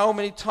matter how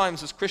many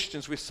times as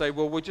Christians we say,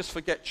 well, we'll just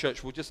forget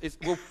church.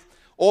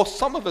 Or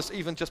some of us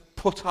even just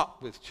put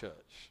up with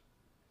church.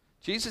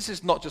 Jesus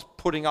is not just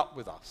putting up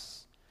with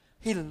us.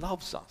 He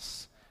loves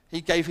us.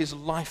 He gave his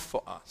life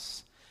for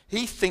us.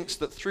 He thinks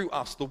that through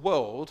us, the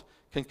world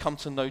can come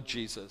to know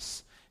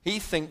Jesus. He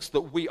thinks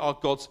that we are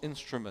God's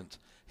instrument.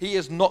 He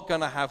is not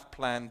going to have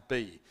plan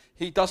B.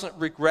 He doesn't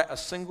regret a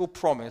single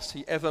promise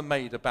he ever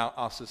made about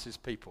us as his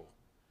people.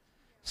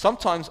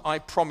 Sometimes I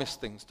promise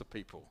things to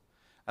people,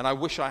 and I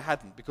wish I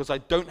hadn't, because I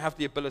don't have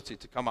the ability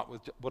to come up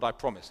with what I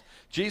promised.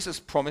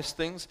 Jesus promised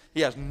things. He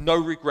has no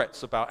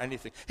regrets about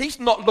anything. He's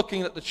not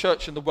looking at the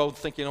church and the world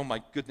thinking, oh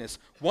my goodness,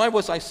 why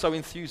was I so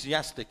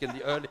enthusiastic in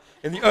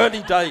the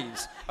early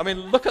days? I mean,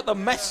 look at the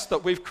mess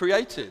that we've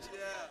created.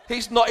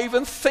 He's not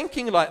even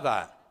thinking like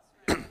that.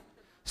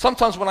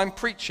 Sometimes when I'm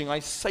preaching, I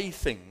say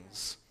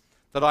things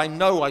that I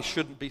know I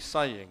shouldn't be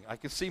saying. I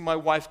can see my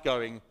wife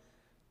going,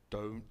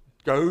 don't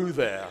go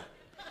there.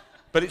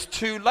 But it's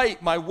too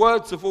late. My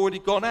words have already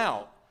gone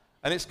out.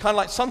 And it's kind of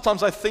like,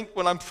 sometimes I think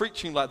when I'm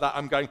preaching like that,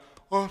 I'm going,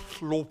 I'd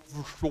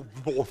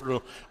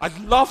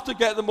love to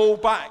get them all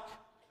back.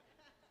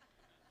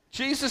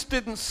 Jesus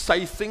didn't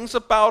say things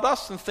about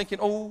us and thinking,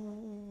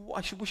 oh,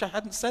 I wish I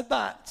hadn't said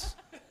that.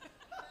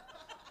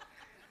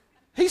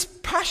 He's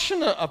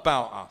passionate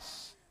about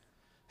us.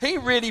 He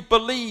really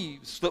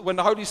believes that when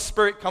the Holy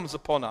Spirit comes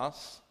upon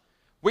us,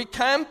 we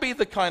can be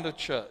the kind of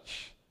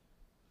church.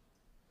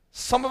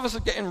 Some of us are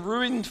getting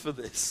ruined for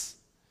this.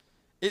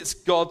 It's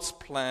God's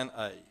plan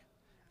A.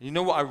 You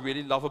know what I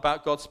really love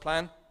about God's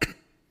plan?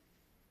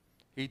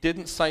 He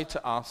didn't say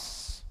to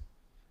us,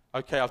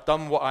 okay, I've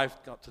done what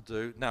I've got to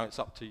do, now it's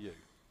up to you.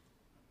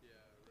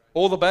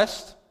 All the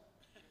best.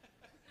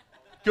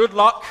 Good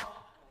luck.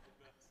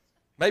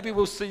 Maybe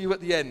we'll see you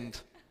at the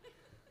end.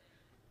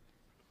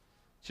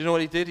 Do you know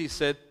what he did? He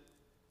said,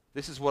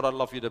 this is what I'd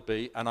love you to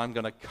be, and I'm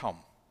going to come.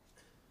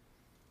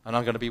 And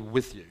I'm going to be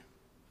with you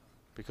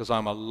because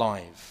I'm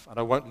alive, and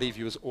I won't leave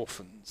you as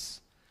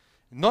orphans.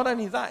 Not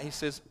only that, he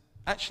says,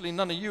 actually,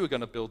 none of you are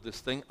going to build this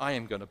thing. I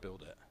am going to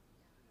build it.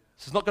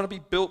 This is not going to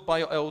be built by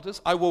your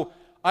elders. I will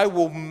I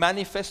will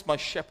manifest my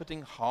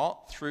shepherding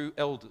heart through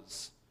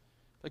elders.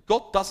 But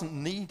God doesn't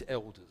need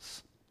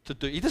elders to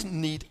do. He doesn't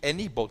need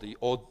anybody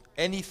or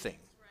anything.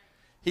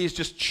 He has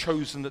just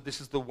chosen that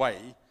this is the way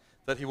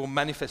that he will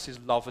manifest his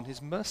love and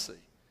his mercy.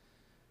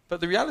 But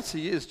the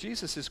reality is,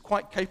 Jesus is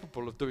quite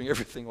capable of doing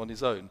everything on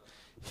his own.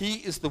 He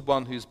is the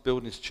one who's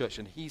building his church,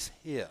 and he's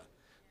here.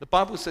 The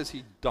Bible says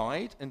he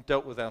died and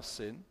dealt with our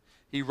sin.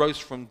 He rose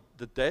from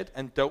the dead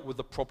and dealt with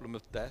the problem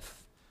of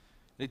death.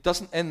 And it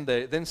doesn't end there.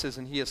 It then says,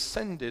 and he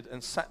ascended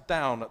and sat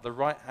down at the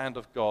right hand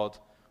of God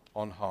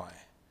on high.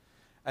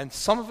 And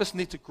some of us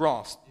need to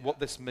grasp what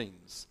this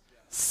means.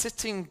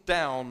 Sitting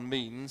down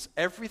means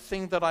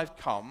everything that I've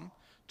come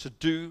to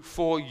do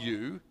for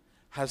you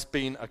has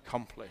been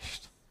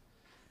accomplished.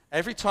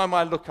 Every time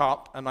I look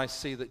up and I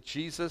see that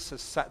Jesus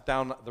has sat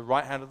down at the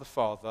right hand of the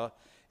Father,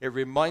 it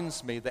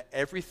reminds me that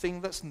everything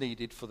that's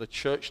needed for the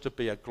church to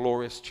be a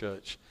glorious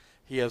church,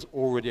 he has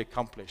already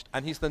accomplished.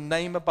 And he's the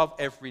name above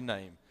every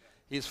name.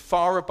 He is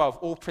far above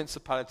all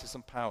principalities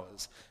and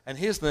powers. And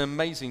here's the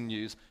amazing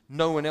news.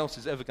 No one else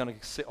is ever going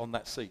to sit on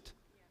that seat.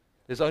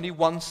 There's only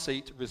one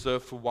seat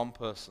reserved for one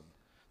person.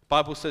 The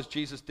Bible says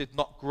Jesus did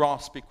not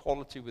grasp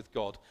equality with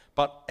God,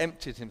 but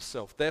emptied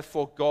himself.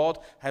 Therefore, God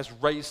has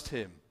raised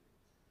him.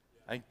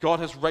 And God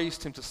has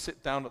raised him to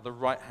sit down at the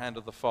right hand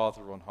of the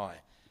Father on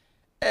high.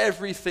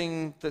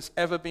 Everything that's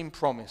ever been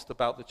promised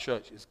about the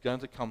church is going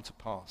to come to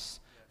pass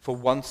for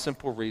one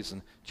simple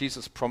reason.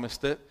 Jesus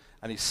promised it,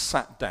 and he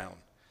sat down.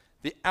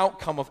 The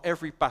outcome of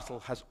every battle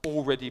has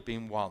already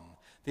been won.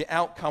 The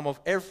outcome of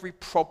every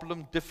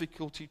problem,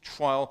 difficulty,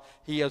 trial,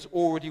 he has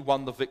already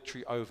won the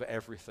victory over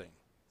everything.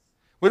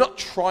 We're not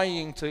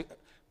trying to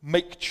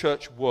make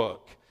church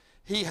work.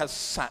 He has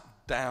sat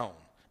down.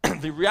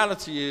 The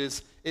reality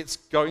is it's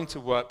going to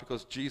work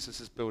because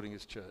Jesus is building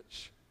his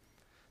church.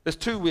 There's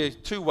two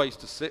ways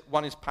to sit.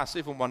 One is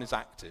passive and one is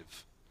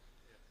active.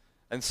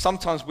 And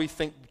sometimes we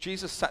think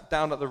Jesus sat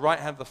down at the right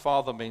hand of the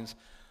Father means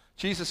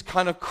Jesus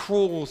kind of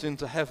crawls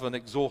into heaven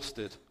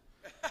exhausted.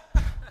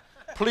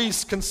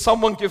 Please, can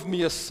someone give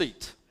me a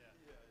seat?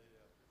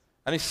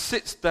 And he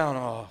sits down.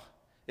 Oh,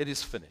 it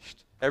is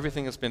finished.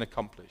 Everything has been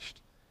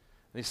accomplished.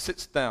 And he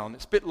sits down.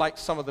 It's a bit like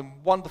some of the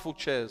wonderful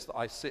chairs that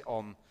I sit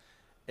on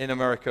in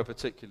America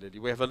particularly.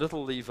 We have a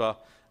little lever,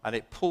 and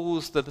it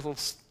pulls the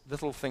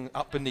little thing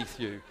up beneath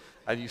you,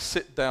 and you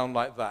sit down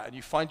like that, and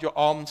you find your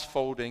arms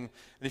folding,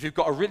 and if you've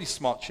got a really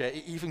smart chair,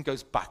 it even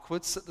goes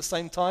backwards at the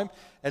same time,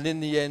 and in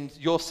the end,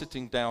 your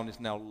sitting down is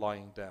now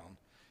lying down.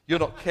 You're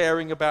not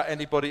caring about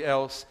anybody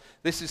else.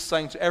 This is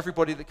saying to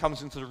everybody that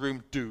comes into the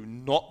room, do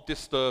not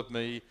disturb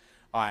me.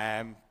 I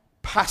am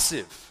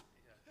passive.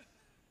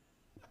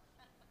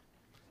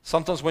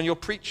 Sometimes when you're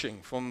preaching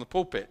from the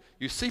pulpit,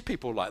 you see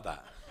people like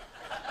that.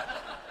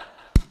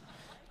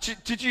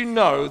 Did you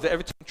know that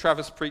every time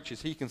Travis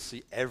preaches, he can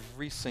see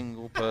every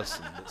single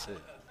person that's here?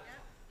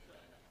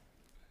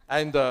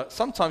 And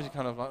sometimes you're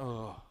kind of like,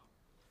 oh.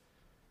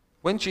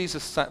 When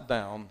Jesus sat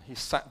down, he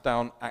sat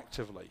down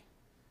actively.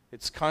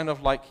 It's kind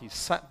of like he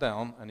sat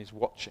down and he's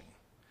watching.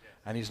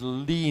 And he's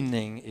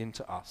leaning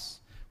into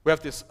us. We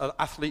have this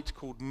athlete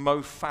called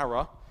Mo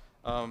Farah.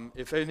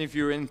 If any of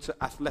you are into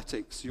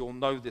athletics, you'll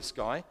know this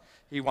guy.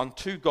 He won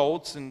 2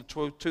 golds in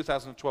the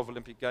 2012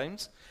 Olympic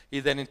Games. He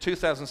then in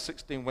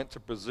 2016 went to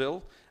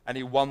Brazil, and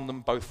he won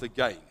them both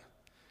again.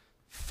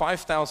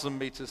 5,000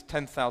 meters,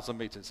 10,000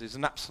 meters. He's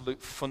an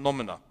absolute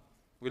phenomenon.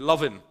 We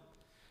love him.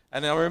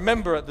 And I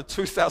remember at the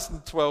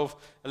 2012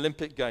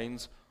 Olympic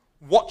Games,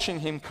 watching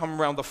him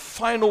come around the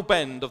final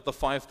bend of the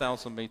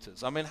 5,000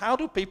 meters. I mean, how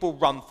do people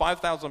run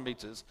 5,000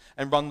 meters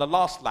and run the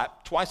last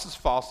lap twice as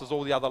fast as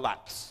all the other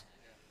laps?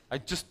 I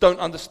just don't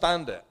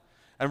understand it.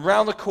 And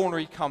round the corner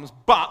he comes,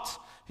 but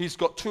he's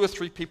got 2 or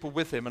 3 people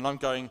with him, and I'm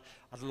going,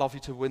 I'd love you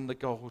to win the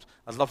gold.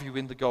 I'd love you to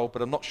win the gold,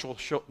 but I'm not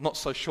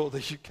so sure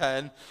that you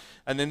can.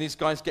 And then these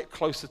guys get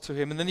closer to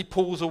him, and then he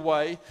pulls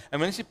away.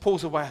 And when he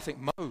pulls away, I think,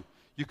 Mo,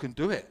 you can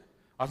do it.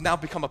 I've now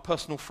become a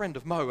personal friend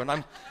of Mo,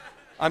 and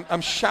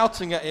I'm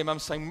shouting at him. I'm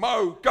saying,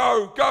 Mo,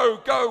 go,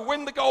 go, go,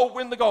 win the gold,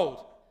 win the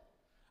gold.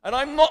 And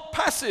I'm not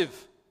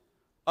passive.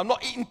 I'm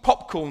not eating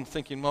popcorn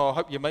thinking, oh, I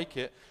hope you make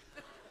it.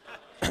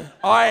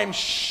 I am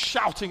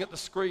shouting at the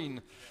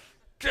screen,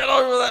 get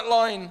over that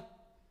line.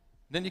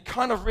 Then you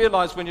kind of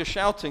realize when you're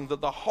shouting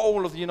that the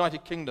whole of the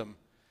United Kingdom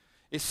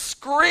is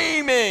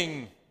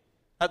screaming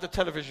at the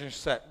television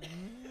set,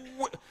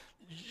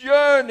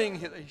 yearning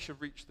that he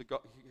should reach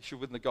he should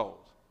win the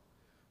gold.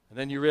 And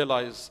then you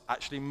realize,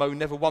 actually, Mo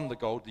never won the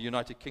gold, the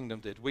United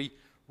Kingdom did. We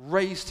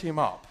raised him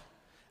up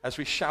as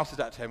we shouted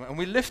at him, and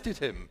we lifted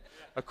him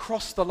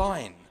across the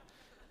line,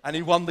 and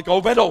he won the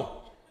gold medal.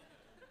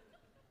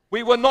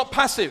 We were not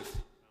passive.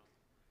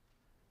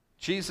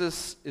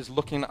 Jesus is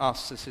looking at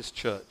us as his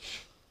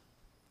church.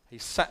 He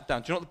sat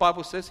down. Do you know what the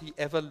Bible says? He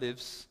ever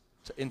lives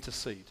to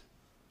intercede.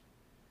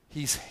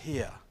 He's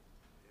here.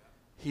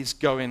 He's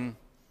going,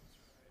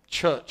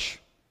 church,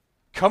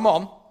 come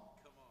on.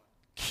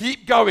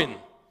 Keep going.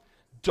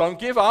 Don't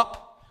give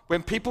up.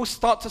 When people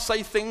start to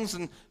say things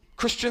and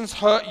Christians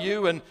hurt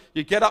you and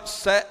you get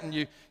upset and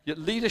your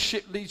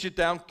leadership leads you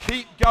down,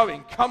 keep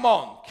going. Come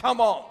on,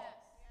 come on.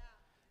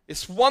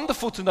 It's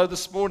wonderful to know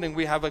this morning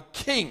we have a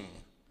king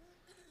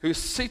who's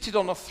seated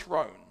on a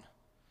throne,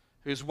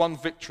 who's won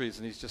victories,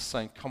 and he's just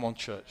saying, come on,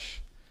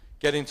 church,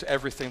 get into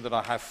everything that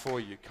I have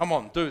for you. Come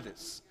on, do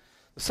this.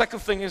 The second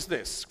thing is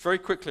this, very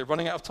quickly,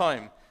 running out of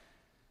time.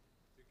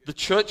 The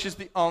church is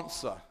the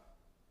answer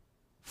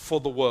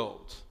for the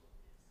world.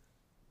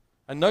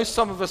 I know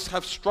some of us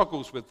have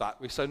struggles with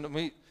that. We say,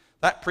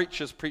 that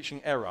preacher's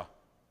preaching error.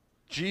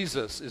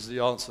 Jesus is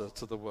the answer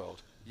to the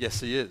world.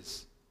 Yes, he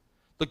is.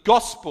 The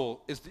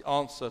gospel is the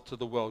answer to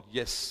the world.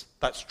 Yes,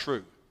 that's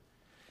true.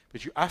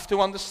 But you have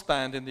to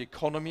understand, in the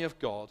economy of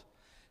God,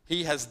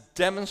 he has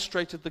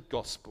demonstrated the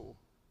gospel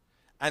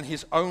and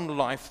his own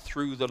life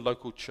through the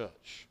local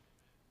church.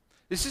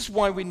 This is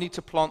why we need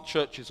to plant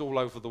churches all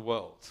over the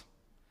world.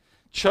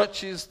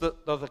 Churches that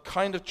are the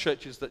kind of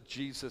churches that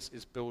Jesus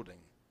is building.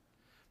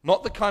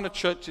 Not the kind of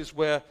churches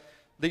where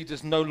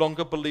leaders no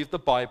longer believe the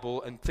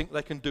Bible and think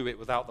they can do it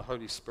without the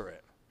Holy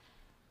Spirit.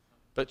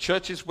 But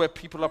churches where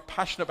people are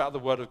passionate about the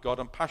Word of God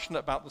and passionate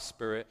about the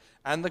Spirit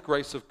and the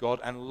grace of God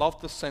and love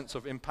the sense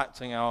of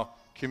impacting our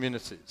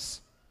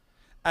communities.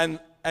 And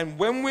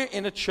when we're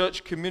in a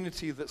church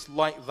community that's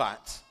like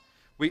that,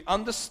 we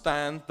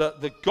understand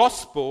that the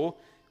gospel,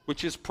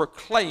 which is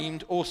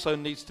proclaimed, also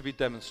needs to be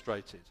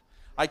demonstrated.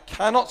 I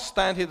cannot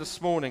stand here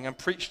this morning and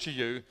preach to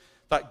you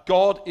that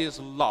God is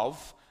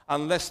love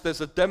unless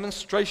there's a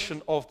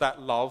demonstration of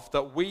that love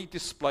that we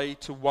display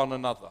to one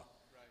another.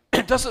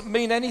 It doesn't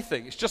mean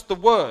anything. It's just the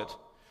word.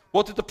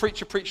 What did the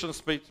preacher preach on the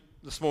speech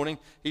this morning?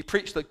 He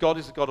preached that God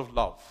is a God of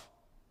love.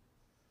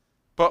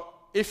 But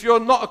if you're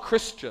not a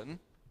Christian,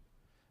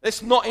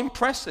 it's not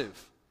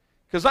impressive.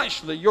 Because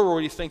actually, you're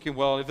already thinking,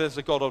 well, if there's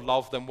a God of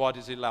love, then why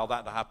does he allow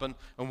that to happen?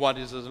 And why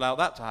does he allow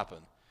that to happen?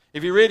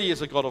 If he really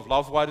is a God of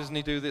love, why doesn't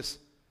he do this?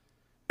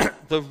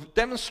 The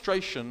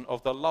demonstration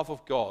of the love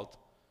of God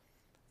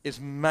is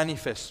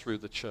manifest through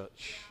the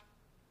church.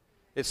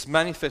 It's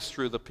manifest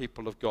through the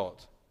people of God.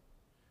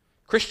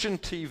 Christian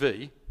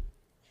TV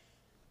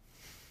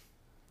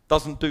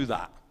doesn't do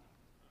that.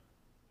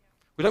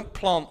 We don't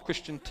plant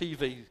Christian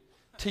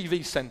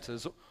TV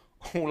centers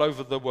all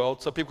over the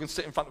world so people can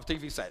sit in front of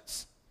TV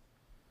sets.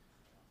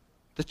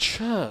 The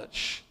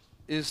church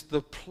is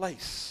the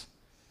place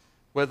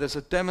where there's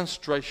a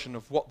demonstration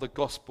of what the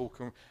gospel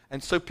can.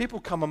 And so people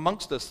come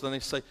amongst us and they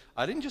say,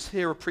 I didn't just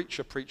hear a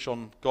preacher preach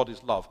on God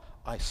is love,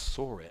 I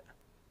saw it.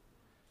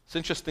 It's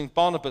interesting,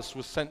 Barnabas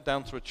was sent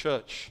down to a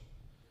church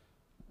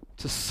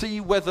to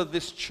see whether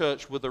this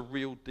church were the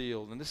real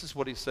deal. And this is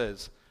what he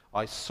says,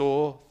 I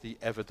saw the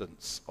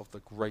evidence of the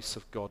grace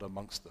of God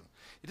amongst them.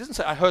 He doesn't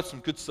say, I heard some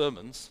good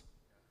sermons,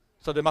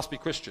 so they must be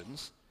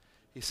Christians.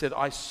 He said,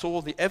 I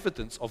saw the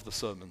evidence of the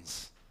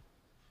sermons.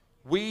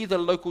 We, the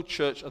local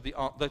church, are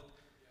the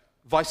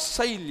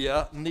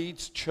Visalia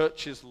needs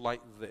churches like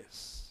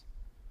this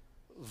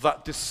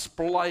that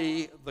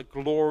display the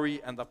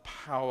glory and the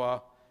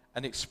power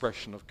and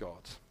expression of God.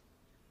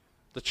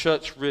 The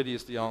church really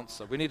is the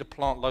answer. We need to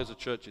plant loads of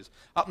churches.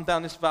 Up and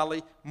down this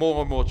valley,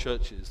 more and more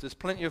churches. There's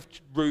plenty of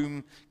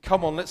room.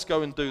 Come on, let's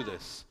go and do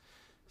this.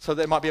 So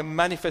there might be a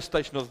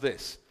manifestation of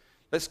this.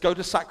 Let's go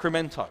to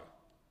Sacramento.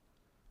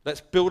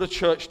 Let's build a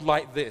church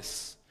like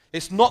this.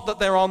 It's not that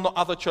there are not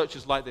other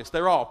churches like this.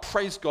 There are,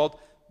 praise God,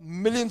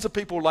 millions of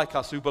people like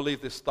us who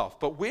believe this stuff.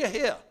 But we're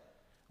here.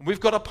 And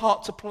we've got a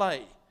part to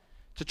play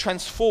to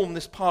transform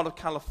this part of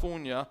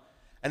California.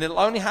 And it'll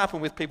only happen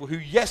with people who,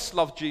 yes,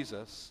 love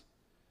Jesus,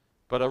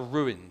 but are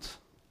ruined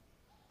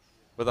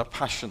with a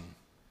passion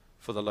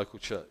for the local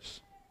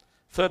church.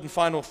 Third and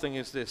final thing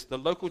is this. The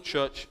local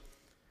church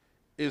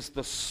is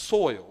the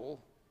soil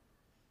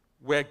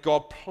where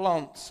God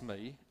plants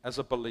me as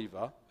a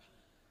believer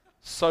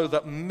so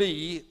that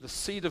me, the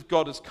seed of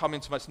God, has come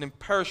into my, it's an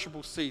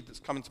imperishable seed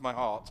that's come into my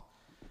heart.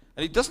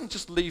 And he doesn't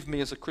just leave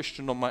me as a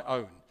Christian on my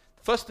own.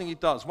 The first thing he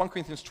does, 1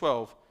 Corinthians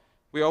 12,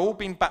 we are all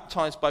being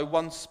baptized by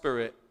one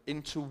Spirit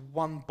into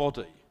one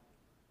body.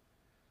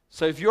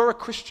 So if you're a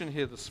Christian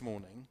here this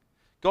morning,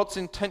 God's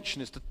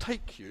intention is to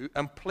take you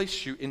and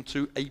place you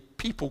into a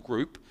people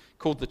group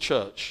called the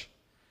church.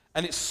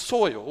 And it's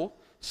soil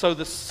so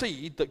the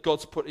seed that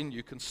God's put in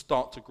you can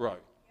start to grow.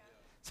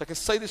 So I can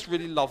say this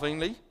really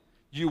lovingly.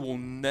 You will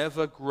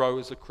never grow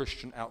as a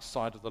Christian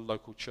outside of the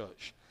local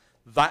church.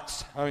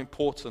 That's how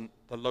important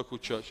the local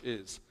church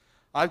is.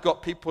 I've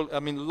got people,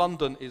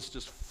 London is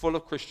just full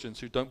of Christians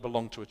who don't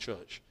belong to a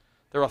church.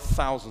 There are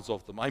thousands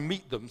of them. I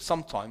meet them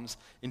sometimes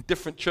in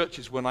different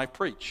churches when I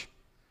preach.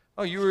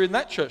 Oh, you were in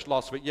that church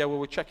last week? Yeah, well,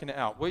 we're checking it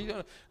out.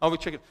 We're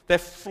checking. They're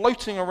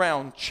floating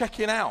around,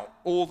 checking out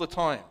all the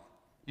time.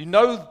 You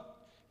know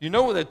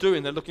what they're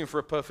doing. They're looking for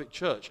a perfect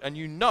church. And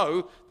you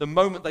know the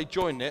moment they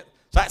join it,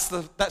 that's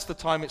the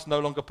time it's no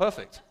longer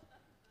perfect.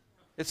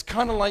 It's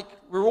kind of like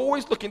we're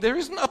always looking. There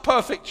isn't a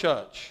perfect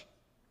church.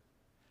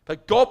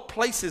 But God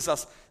places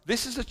us.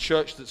 This is a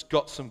church that's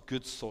got some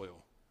good soil.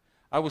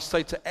 I would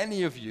say to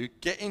any of you,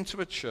 get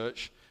into a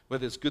church where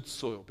there's good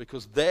soil,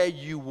 because there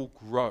you will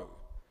grow.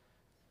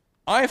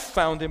 I've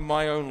found in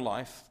my own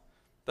life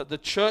that the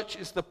church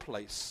is the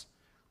place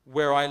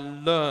where I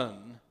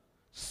learn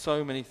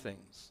so many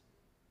things.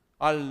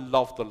 I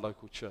love the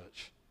local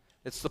church.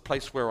 It's the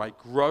place where I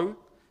grow.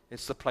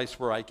 It's the place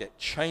where I get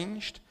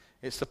changed.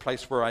 It's the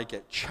place where I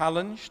get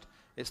challenged.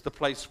 It's the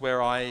place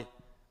where I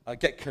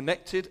get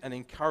connected and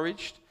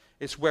encouraged.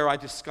 It's where I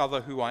discover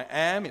who I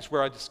am. It's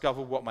where I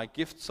discover what my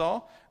gifts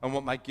are and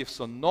what my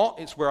gifts are not.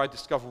 It's where I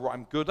discover what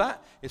I'm good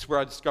at. It's where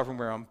I discover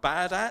where I'm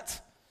bad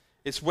at.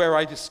 It's where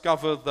I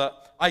discover that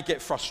I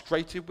get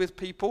frustrated with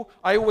people.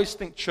 I always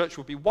think church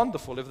would be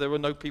wonderful if there were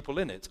no people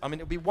in it. I mean,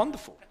 it would be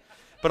wonderful.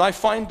 But I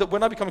find that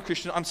when I become a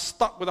Christian, I'm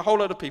stuck with a whole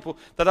load of people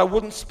that I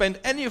wouldn't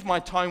spend any of my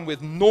time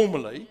with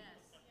normally.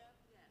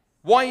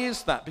 Why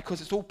is that?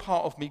 Because it's all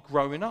part of me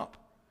growing up.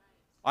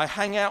 I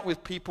hang out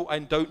with people I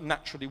don't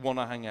naturally want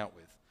to hang out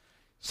with.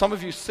 Some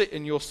of you sit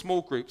in your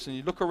small groups and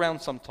you look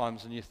around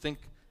sometimes and you think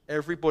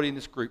everybody in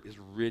this group is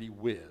really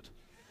weird.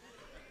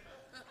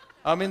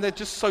 I mean, they're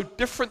just so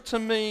different to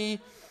me.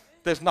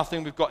 There's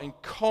nothing we've got in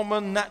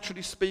common,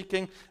 naturally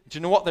speaking. Do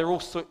you know what? They're all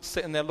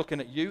sitting there looking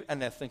at you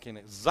and they're thinking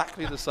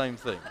exactly the same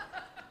thing.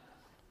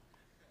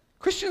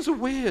 Christians are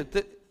weird.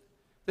 They're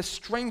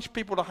strange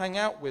people to hang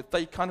out with.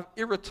 They kind of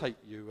irritate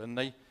you and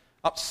they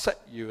upset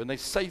you and they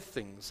say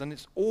things. And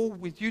it's all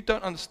with you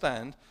don't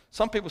understand.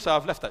 Some people say,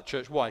 I've left that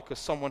church. Why? Because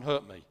someone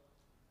hurt me.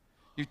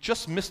 You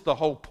just missed the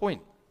whole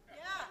point.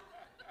 Yeah.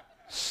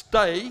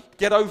 Stay,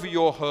 get over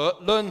your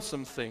hurt, learn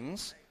some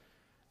things,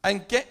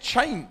 and get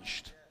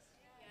changed.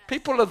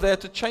 People are there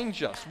to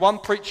change us. One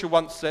preacher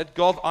once said,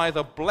 God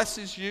either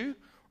blesses you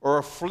or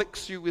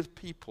afflicts you with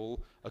people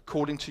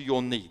according to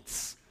your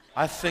needs.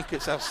 I think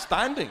it's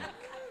outstanding.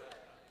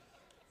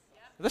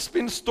 This has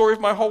been the story of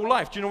my whole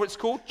life. Do you know what it's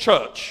called?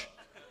 Church.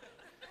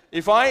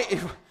 If I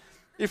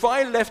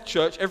left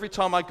church every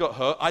time I got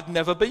hurt, I'd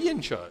never be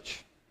in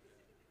church.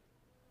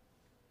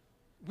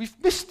 We've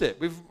missed it.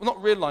 We've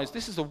not realized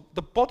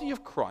the body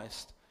of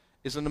Christ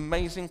is an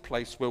amazing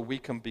place where we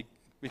can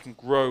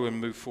grow and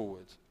move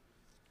forward.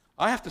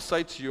 I have to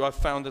say to you, I've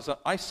found as an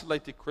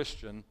isolated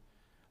Christian,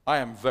 I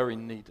am very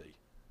needy.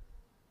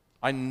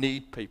 I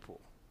need people.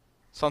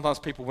 Sometimes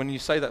people, when you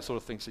say that sort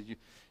of thing, say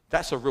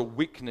that's a real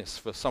weakness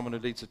for someone who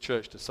leads a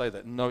church to say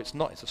that. No, it's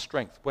not. It's a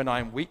strength. When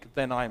I'm weak,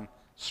 then I'm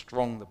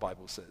strong, the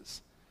Bible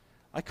says.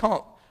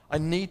 I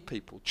need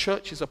people.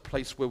 Church is a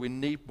place where we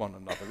need one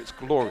another. It's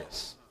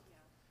glorious.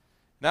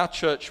 In our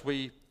church,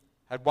 we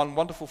had one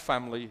wonderful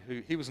family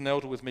he was an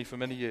elder with me for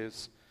many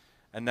years,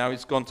 and now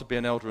he's gone to be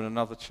an elder in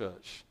another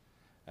church.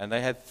 And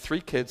they had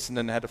 3 kids, and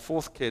then they had a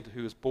 4th kid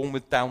who was born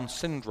with Down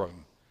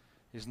syndrome.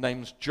 His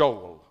name's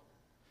Joel.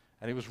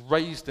 And he was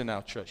raised in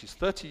our church. He's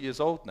 30 years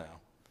old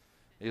now.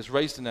 He was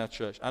raised in our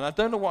church. And I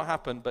don't know what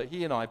happened, but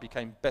he and I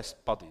became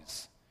best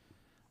buddies.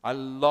 I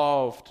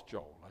loved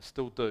Joel. I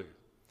still do.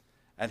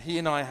 And he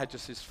and I had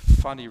just this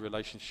funny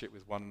relationship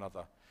with one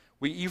another.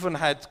 We even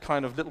had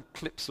kind of little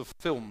clips of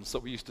films that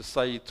we used to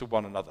say to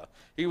one another.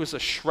 He was a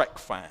Shrek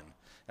fan,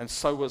 and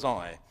so was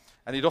I.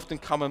 And he'd often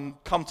come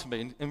to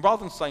me, and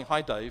rather than saying,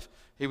 hi, Dave,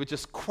 he would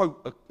just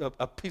quote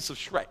a piece of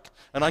Shrek,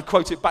 and I'd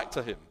quote it back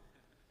to him.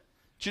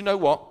 Do you know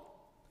what?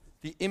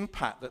 The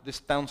impact that this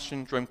Down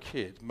syndrome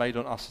kid made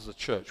on us as a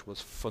church was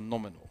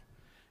phenomenal.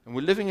 And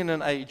we're living in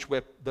an age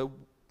where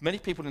many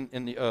people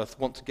in the earth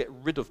want to get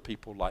rid of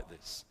people like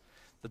this.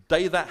 The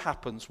day that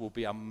happens will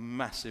be a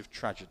massive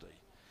tragedy,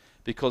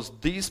 because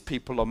these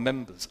people are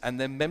members, and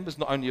they're members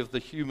not only of the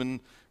human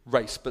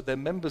race, but they're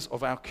members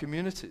of our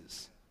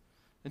communities.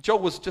 And Joel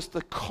was just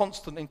a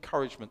constant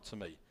encouragement to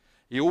me.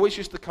 He always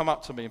used to come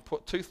up to me and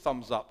put 2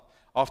 thumbs up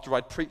after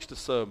I'd preached a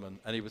sermon,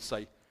 and he would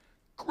say,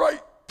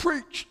 "Great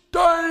preach,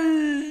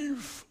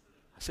 Dave!"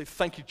 I say,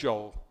 "Thank you,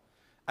 Joel."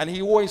 And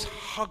he always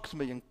hugged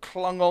me and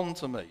clung on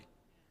to me.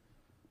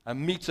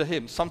 And me to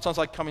him. Sometimes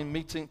I'd come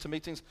in to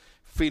meetings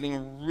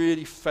feeling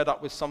really fed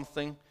up with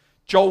something.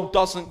 Joel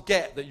doesn't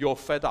get that you're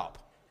fed up.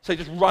 So he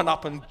just run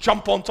up and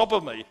jump on top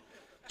of me.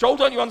 "Joel,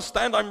 don't you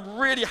understand? I'm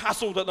really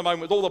hassled at the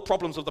moment with all the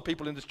problems of the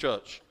people in this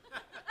church."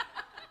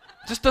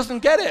 Just doesn't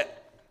get it.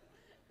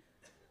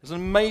 There's an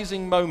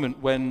amazing moment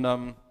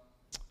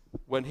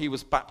when he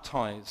was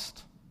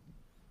baptized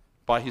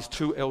by his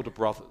 2 elder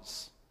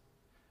brothers.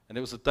 And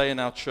it was a day in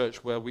our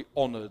church where we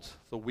honored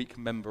the weak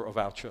member of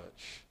our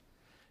church.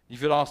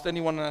 If you'd asked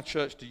anyone in our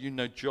church, do you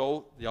know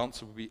Joel? The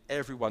answer would be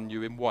everyone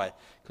knew him. Why?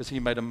 Because he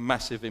made a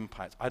massive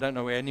impact. I don't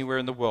know anywhere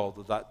in the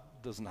world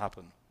that doesn't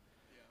happen.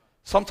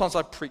 Sometimes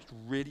I preached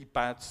really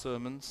bad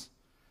sermons,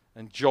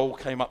 and Joel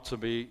came up to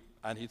me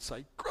and he'd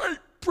say, "Great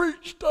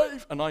preach,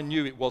 Dave." And I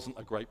knew it wasn't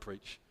a great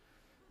preach.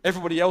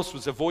 Everybody else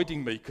was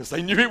avoiding me because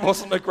they knew it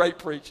wasn't a great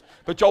preach.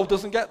 But Joel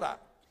doesn't get that.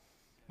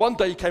 One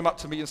day he came up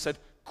to me and said,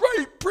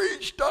 "Great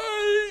preach,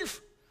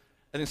 Dave."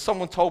 And then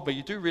someone told me,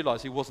 you do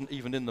realize he wasn't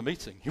even in the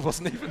meeting. He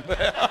wasn't even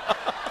there.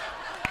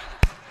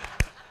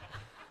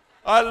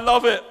 I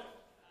love it.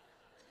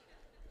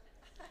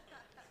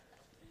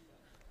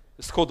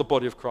 It's called the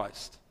body of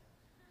Christ.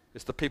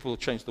 It's the people who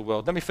change the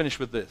world. Let me finish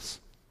with this.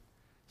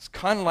 It's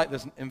kind of like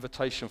there's an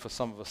invitation for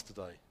some of us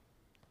today.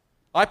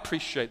 I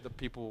appreciate that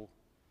people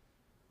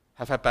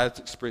have had bad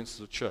experiences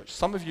of church.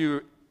 Some of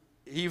you,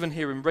 even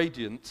here in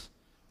Radiant,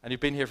 and you've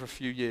been here for a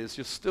few years,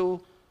 you're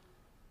still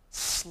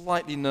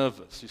slightly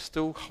nervous. You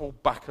still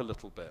hold back a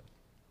little bit.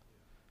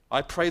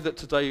 I pray that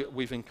today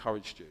we've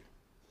encouraged you.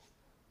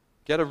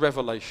 Get a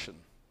revelation.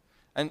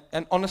 And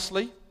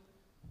honestly,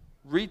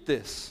 read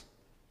this.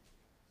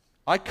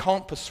 I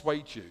can't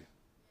persuade you.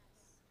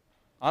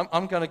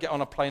 I'm going to get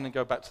on a plane and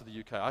go back to the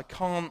UK. I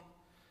can't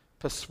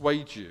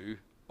persuade you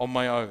on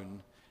my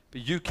own,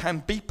 but you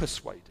can be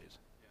persuaded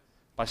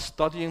by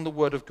studying the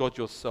Word of God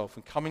yourself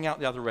and coming out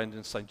the other end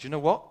and saying, do you know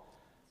what?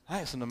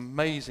 That is an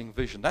amazing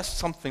vision. That's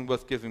something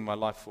worth giving my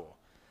life for.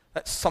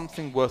 That's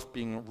something worth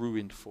being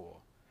ruined for.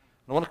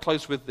 And I want to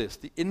close with this.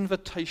 The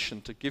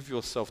invitation to give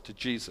yourself to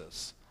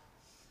Jesus,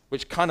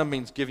 which kind of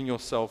means giving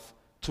yourself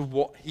to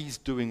what he's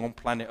doing on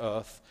planet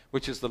Earth,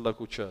 which is the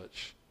local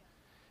church,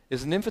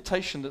 is an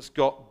invitation that's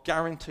got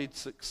guaranteed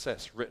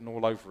success written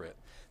all over it.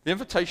 The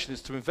invitation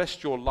is to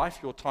invest your life,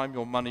 your time,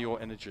 your money,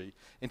 your energy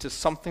into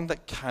something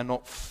that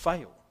cannot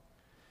fail.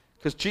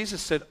 Because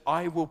Jesus said,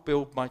 I will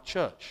build my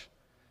church.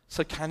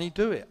 So can he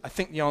do it? I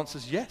think the answer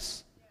is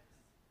yes.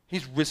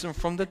 He's risen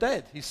from the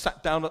dead. He's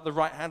sat down at the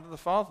right hand of the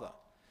Father.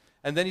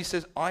 And then he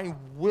says, I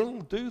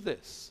will do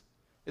this.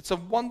 It's a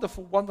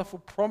wonderful, wonderful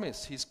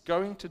promise. He's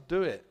going to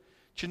do it.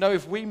 Do you know,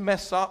 if we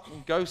mess up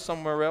and go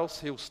somewhere else,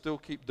 he'll still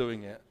keep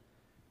doing it.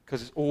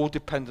 Because it's all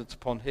dependent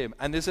upon him.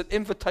 And there's an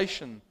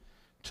invitation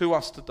to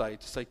us today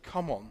to say,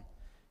 come on,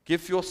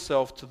 give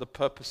yourself to the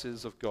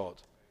purposes of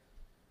God.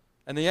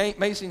 And the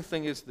amazing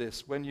thing is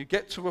this: when you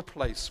get to a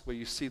place where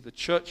you see the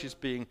church is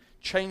being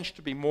changed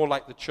to be more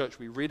like the church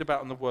we read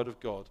about in the Word of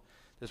God,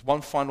 there's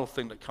one final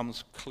thing that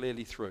comes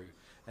clearly through,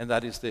 and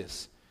that is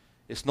this.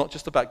 It's not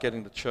just about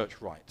getting the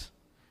church right.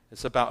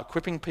 It's about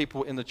equipping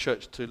people in the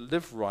church to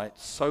live right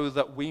so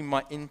that we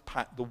might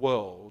impact the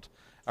world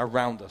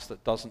around us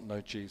that doesn't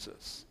know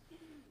Jesus.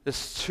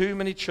 There's too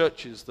many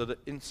churches that are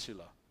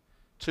insular.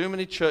 Too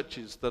many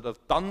churches that have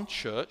done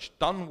church,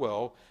 done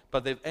well,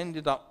 but they've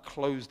ended up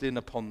closed in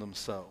upon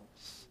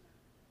themselves.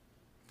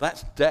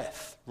 That's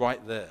death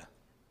right there.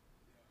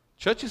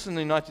 Churches in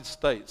the United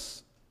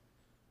States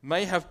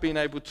may have been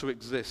able to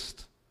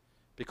exist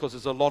because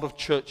there's a lot of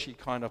churchy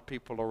kind of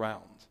people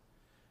around.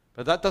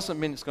 But that doesn't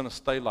mean it's going to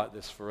stay like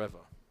this forever.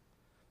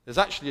 There's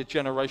actually a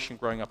generation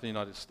growing up in the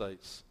United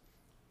States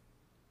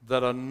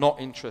that are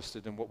not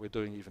interested in what we're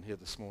doing even here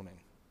this morning.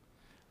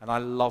 And I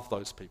love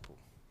those people.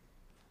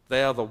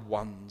 They are the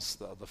ones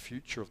that are the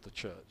future of the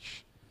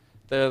church.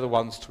 They're the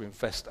ones to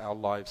invest our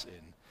lives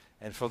in.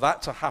 And for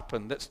that to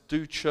happen, let's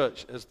do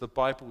church as the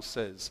Bible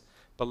says,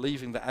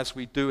 believing that as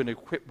we do and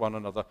equip one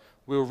another,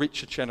 we'll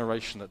reach a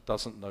generation that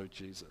doesn't know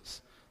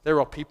Jesus. There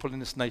are people in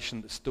this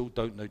nation that still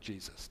don't know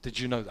Jesus. Did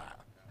you know that?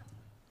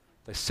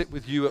 They sit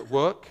with you at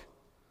work.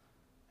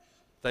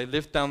 They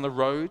live down the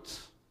road.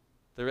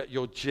 They're at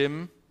your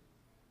gym.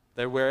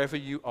 They're wherever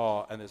you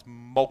are, and there's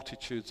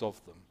multitudes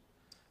of them.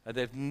 And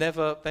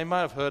they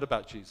might have heard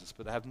about Jesus,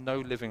 but they have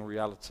no living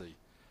reality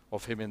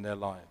of him in their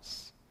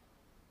lives.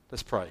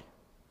 Let's pray.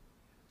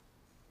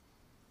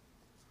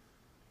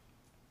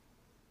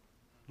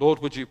 Lord,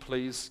 would you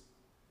please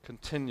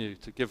continue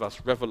to give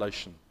us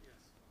revelation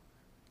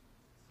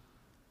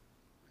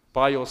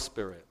by your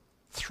Spirit,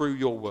 through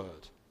your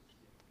word,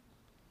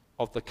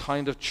 of the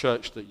kind of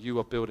church that you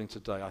are building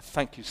today. I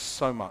thank you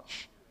so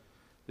much.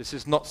 This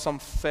is not some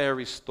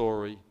fairy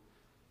story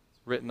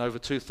written over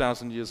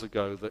 2,000 years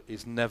ago that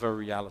is never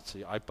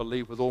reality. I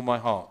believe with all my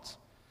heart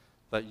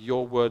that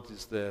your word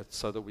is there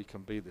so that we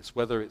can be this.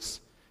 Whether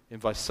it's in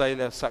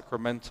Visalia,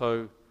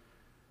 Sacramento,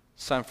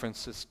 San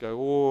Francisco,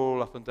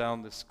 all up and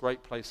down this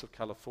great place of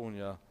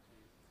California,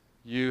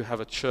 you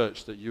have a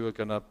church that you are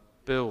going to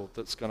build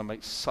that's going to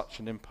make such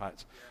an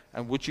impact.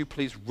 And would you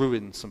please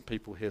ruin some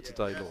people here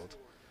today, Lord?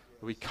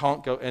 We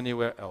can't go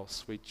anywhere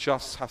else. We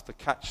just have to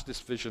catch this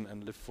vision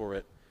and live for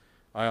it.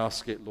 I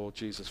ask it, Lord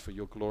Jesus, for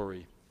your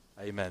glory.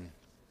 Amen.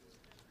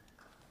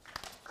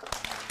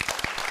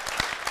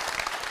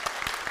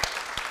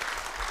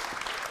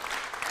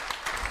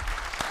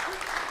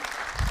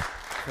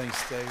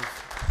 Thanks, Dave.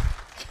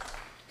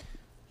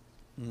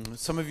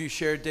 Some of you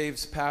shared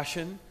Dave's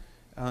passion,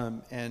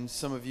 and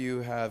some of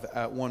you have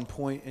at one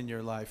point in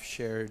your life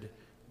shared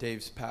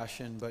Dave's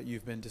passion, but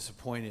you've been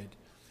disappointed.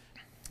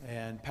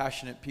 And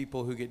passionate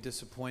people who get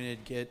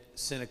disappointed get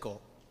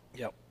cynical.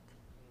 Yep.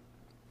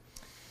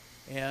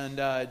 And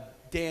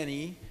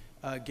Danny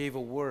gave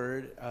a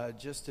word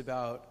just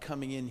about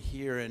coming in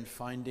here and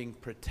finding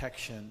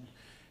protection.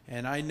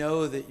 And I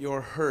know that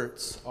your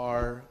hurts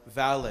are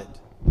valid.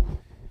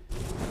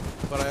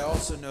 But I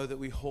also know that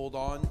we hold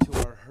on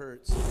to our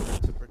hurts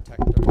to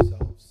protect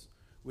ourselves.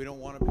 We don't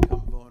want to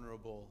become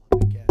vulnerable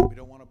again. We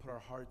don't want to put our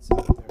hearts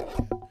out there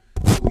again.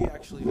 So we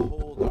actually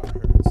hold our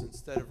hurts.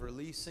 Instead of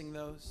releasing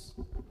those,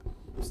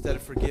 instead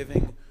of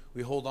forgiving,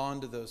 we hold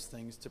on to those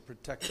things to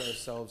protect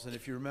ourselves. And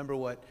if you remember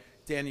what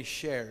Danny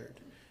shared,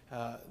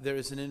 there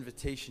is an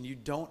invitation. You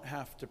don't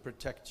have to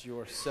protect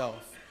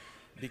yourself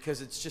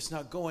because it's just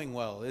not going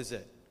well, is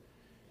it?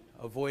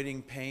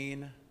 Avoiding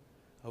pain,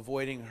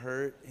 avoiding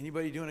hurt.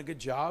 Anybody doing a good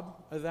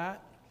job of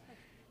that?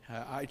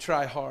 I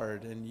try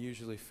hard and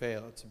usually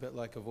fail. It's a bit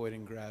like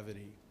avoiding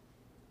gravity.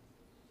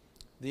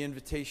 The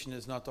invitation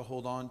is not to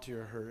hold on to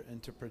your hurt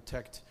and to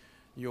protect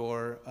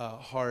your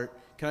heart.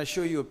 Can I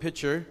show you a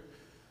picture?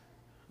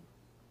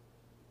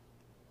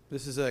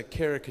 This is a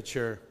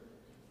caricature.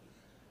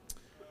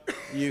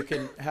 You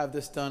can have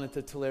this done at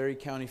the Tulare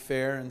County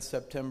Fair in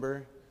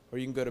September, or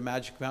you can go to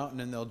Magic Mountain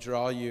and they'll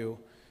draw you.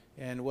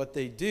 And what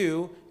they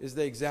do is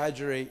they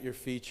exaggerate your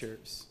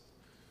features.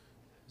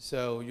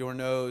 So your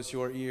nose,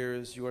 your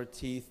ears, your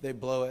teeth, they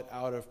blow it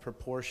out of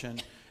proportion.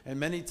 And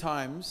many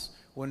times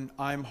when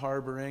I'm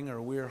harboring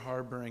or we're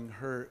harboring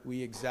hurt,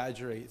 we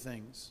exaggerate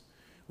things.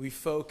 We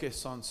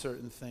focus on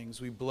certain things.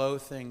 We blow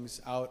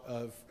things out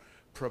of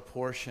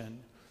proportion.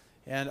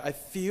 And I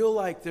feel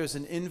like there's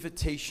an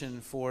invitation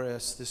for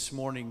us this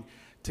morning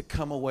to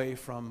come away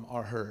from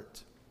our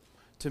hurt,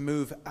 to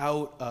move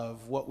out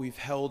of what we've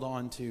held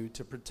on to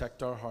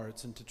protect our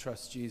hearts and to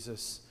trust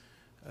Jesus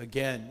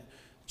again.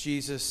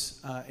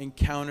 Jesus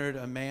encountered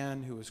a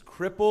man who was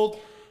crippled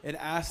and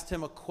asked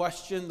him a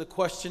question. The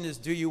question is,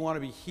 do you want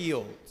to be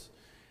healed?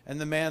 And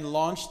the man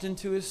launched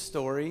into his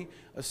story,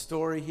 a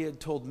story he had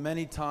told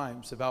many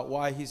times about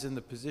why he's in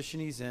the position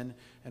he's in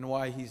and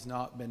why he's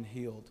not been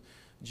healed.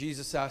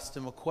 Jesus asked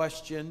him a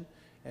question,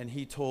 and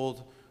he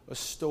told a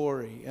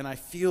story. And I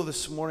feel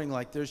this morning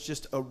like there's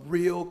just a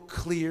real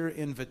clear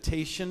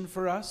invitation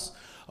for us,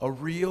 a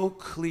real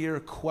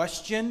clear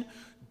question.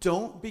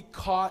 Don't be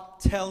caught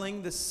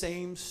telling the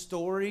same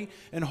story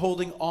and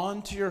holding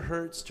on to your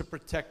hurts to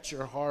protect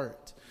your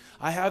heart.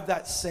 I have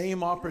that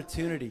same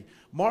opportunity.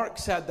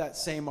 Mark's had that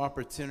same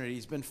opportunity.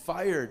 He's been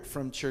fired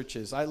from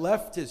churches. I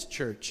left his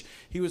church.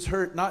 He was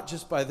hurt not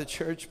just by the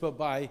church, but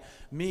by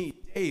me.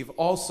 Dave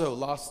also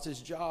lost his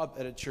job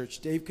at a church.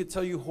 Dave could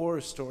tell you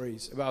horror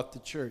stories about the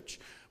church.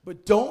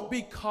 But don't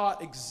be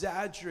caught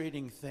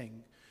exaggerating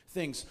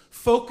things,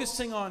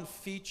 focusing on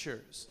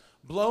features,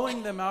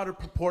 blowing them out of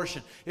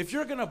proportion. If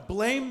you're going to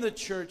blame the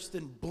church,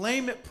 then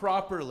blame it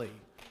properly.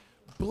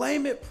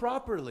 Blame it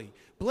properly.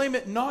 Blame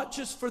it not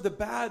just for the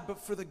bad,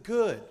 but for the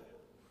good.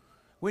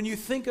 When you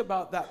think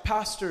about that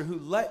pastor who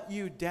let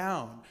you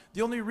down,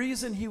 the only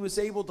reason he was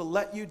able to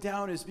let you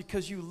down is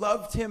because you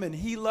loved him and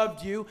he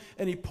loved you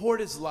and he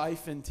poured his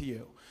life into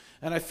you.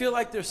 And I feel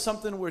like there's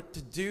something we're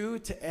to do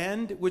to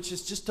end, which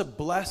is just to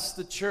bless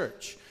the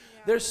church.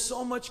 Yeah. There's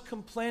so much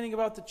complaining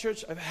about the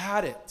church. I've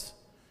had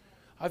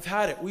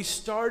it. We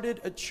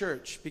started a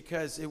church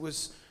because it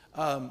was,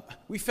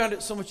 we found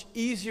it so much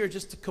easier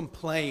just to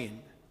complain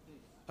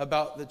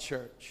about the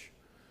church.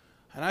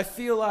 And I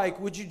feel like,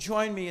 would you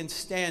join me in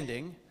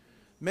standing?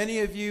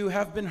 Many of you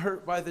have been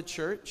hurt by the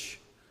church.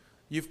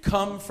 You've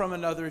come from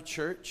another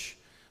church.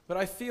 But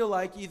I feel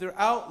like either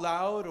out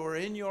loud or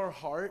in your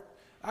heart,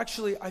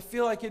 actually, I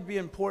feel like it'd be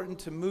important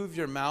to move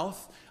your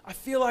mouth. I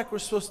feel like we're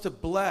supposed to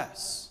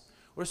bless.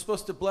 We're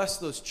supposed to bless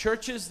those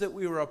churches that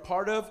we were a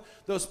part of,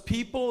 those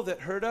people that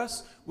hurt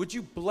us. Would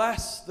you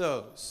bless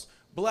those?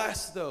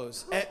 Bless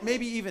those. And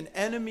maybe even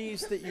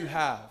enemies that you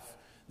have,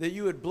 that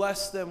you would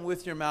bless them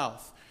with your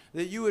mouth.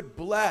 That you would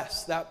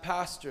bless that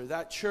pastor,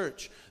 that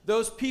church,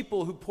 those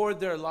people who poured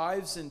their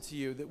lives into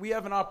you, that we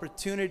have an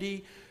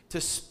opportunity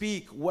to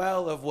speak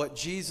well of what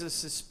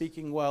Jesus is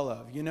speaking well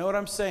of. You know what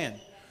I'm saying?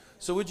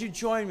 So would you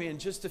join me in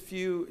just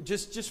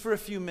for a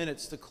few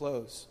minutes to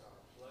close?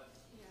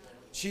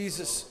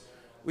 Jesus,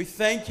 we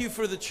thank you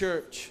for the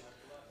church.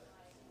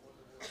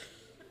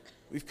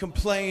 We've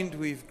complained,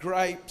 we've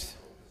griped.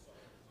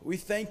 We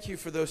thank you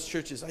for those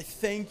churches. I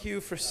thank you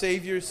for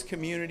Savior's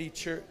Community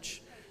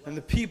Church and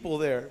the people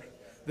there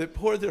that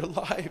poured their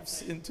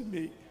lives into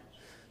me.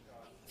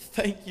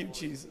 Thank you,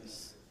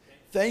 Jesus.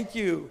 Thank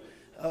you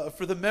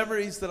for the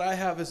memories that I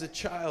have as a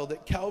child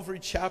at Calvary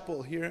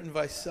Chapel here in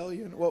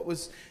Visalia and what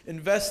was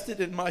invested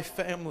in my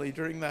family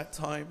during that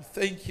time.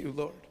 Thank you,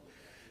 Lord.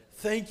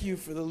 Thank you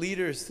for the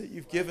leaders that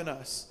you've given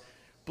us.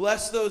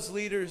 Bless those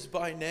leaders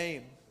by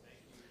name.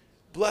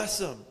 Bless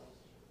them.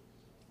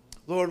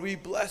 Lord, we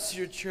bless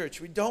your church.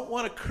 We don't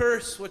want to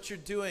curse what you're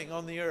doing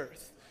on the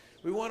earth.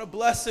 We want to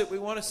bless it. We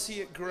want to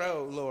see it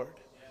grow, Lord.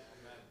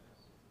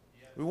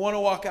 We want to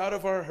walk out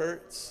of our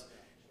hurts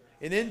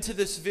and into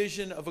this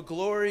vision of a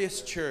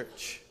glorious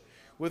church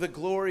with a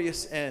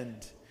glorious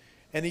end,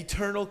 an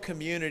eternal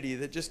community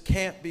that just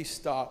can't be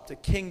stopped, a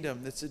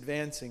kingdom that's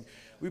advancing.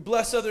 We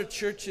bless other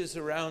churches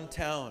around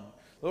town.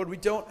 Lord, we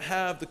don't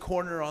have the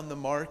corner on the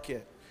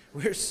market.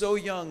 We're so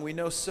young. We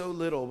know so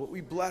little, but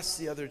we bless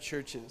the other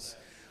churches.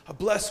 I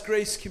bless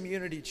Grace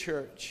Community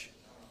Church.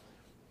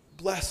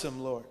 Bless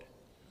them, Lord.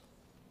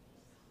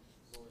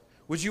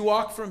 Would you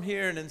walk from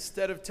here and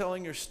instead of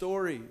telling your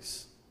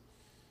stories,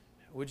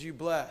 would you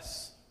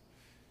bless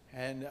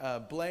and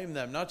blame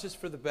them, not just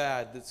for the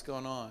bad that's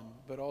gone on,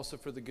 but also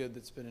for the good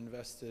that's been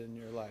invested in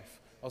your life?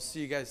 I'll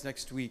see you guys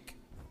next week.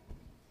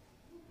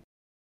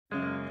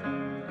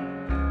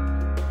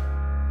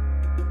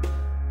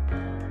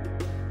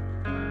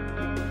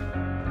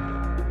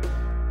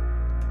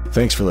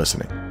 Thanks for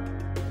listening.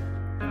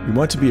 We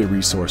want to be a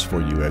resource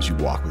for you as you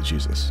walk with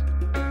Jesus.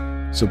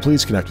 So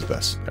please connect with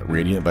us at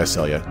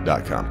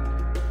radiantvisalia.com.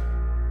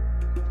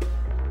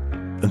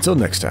 Until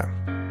next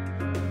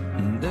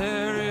time.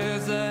 There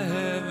is a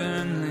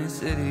heavenly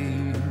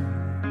city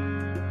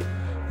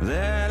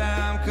that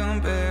I'm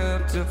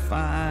compelled to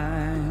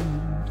find.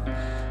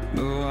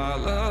 Though I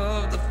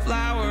love the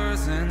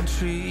flowers and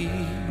trees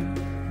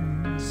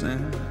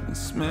and the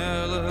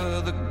smell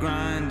of the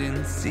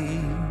grinding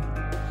sea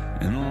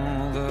and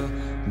all the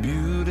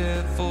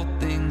beautiful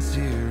things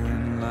here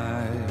in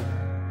life.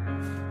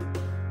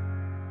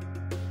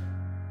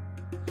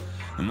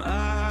 And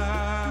I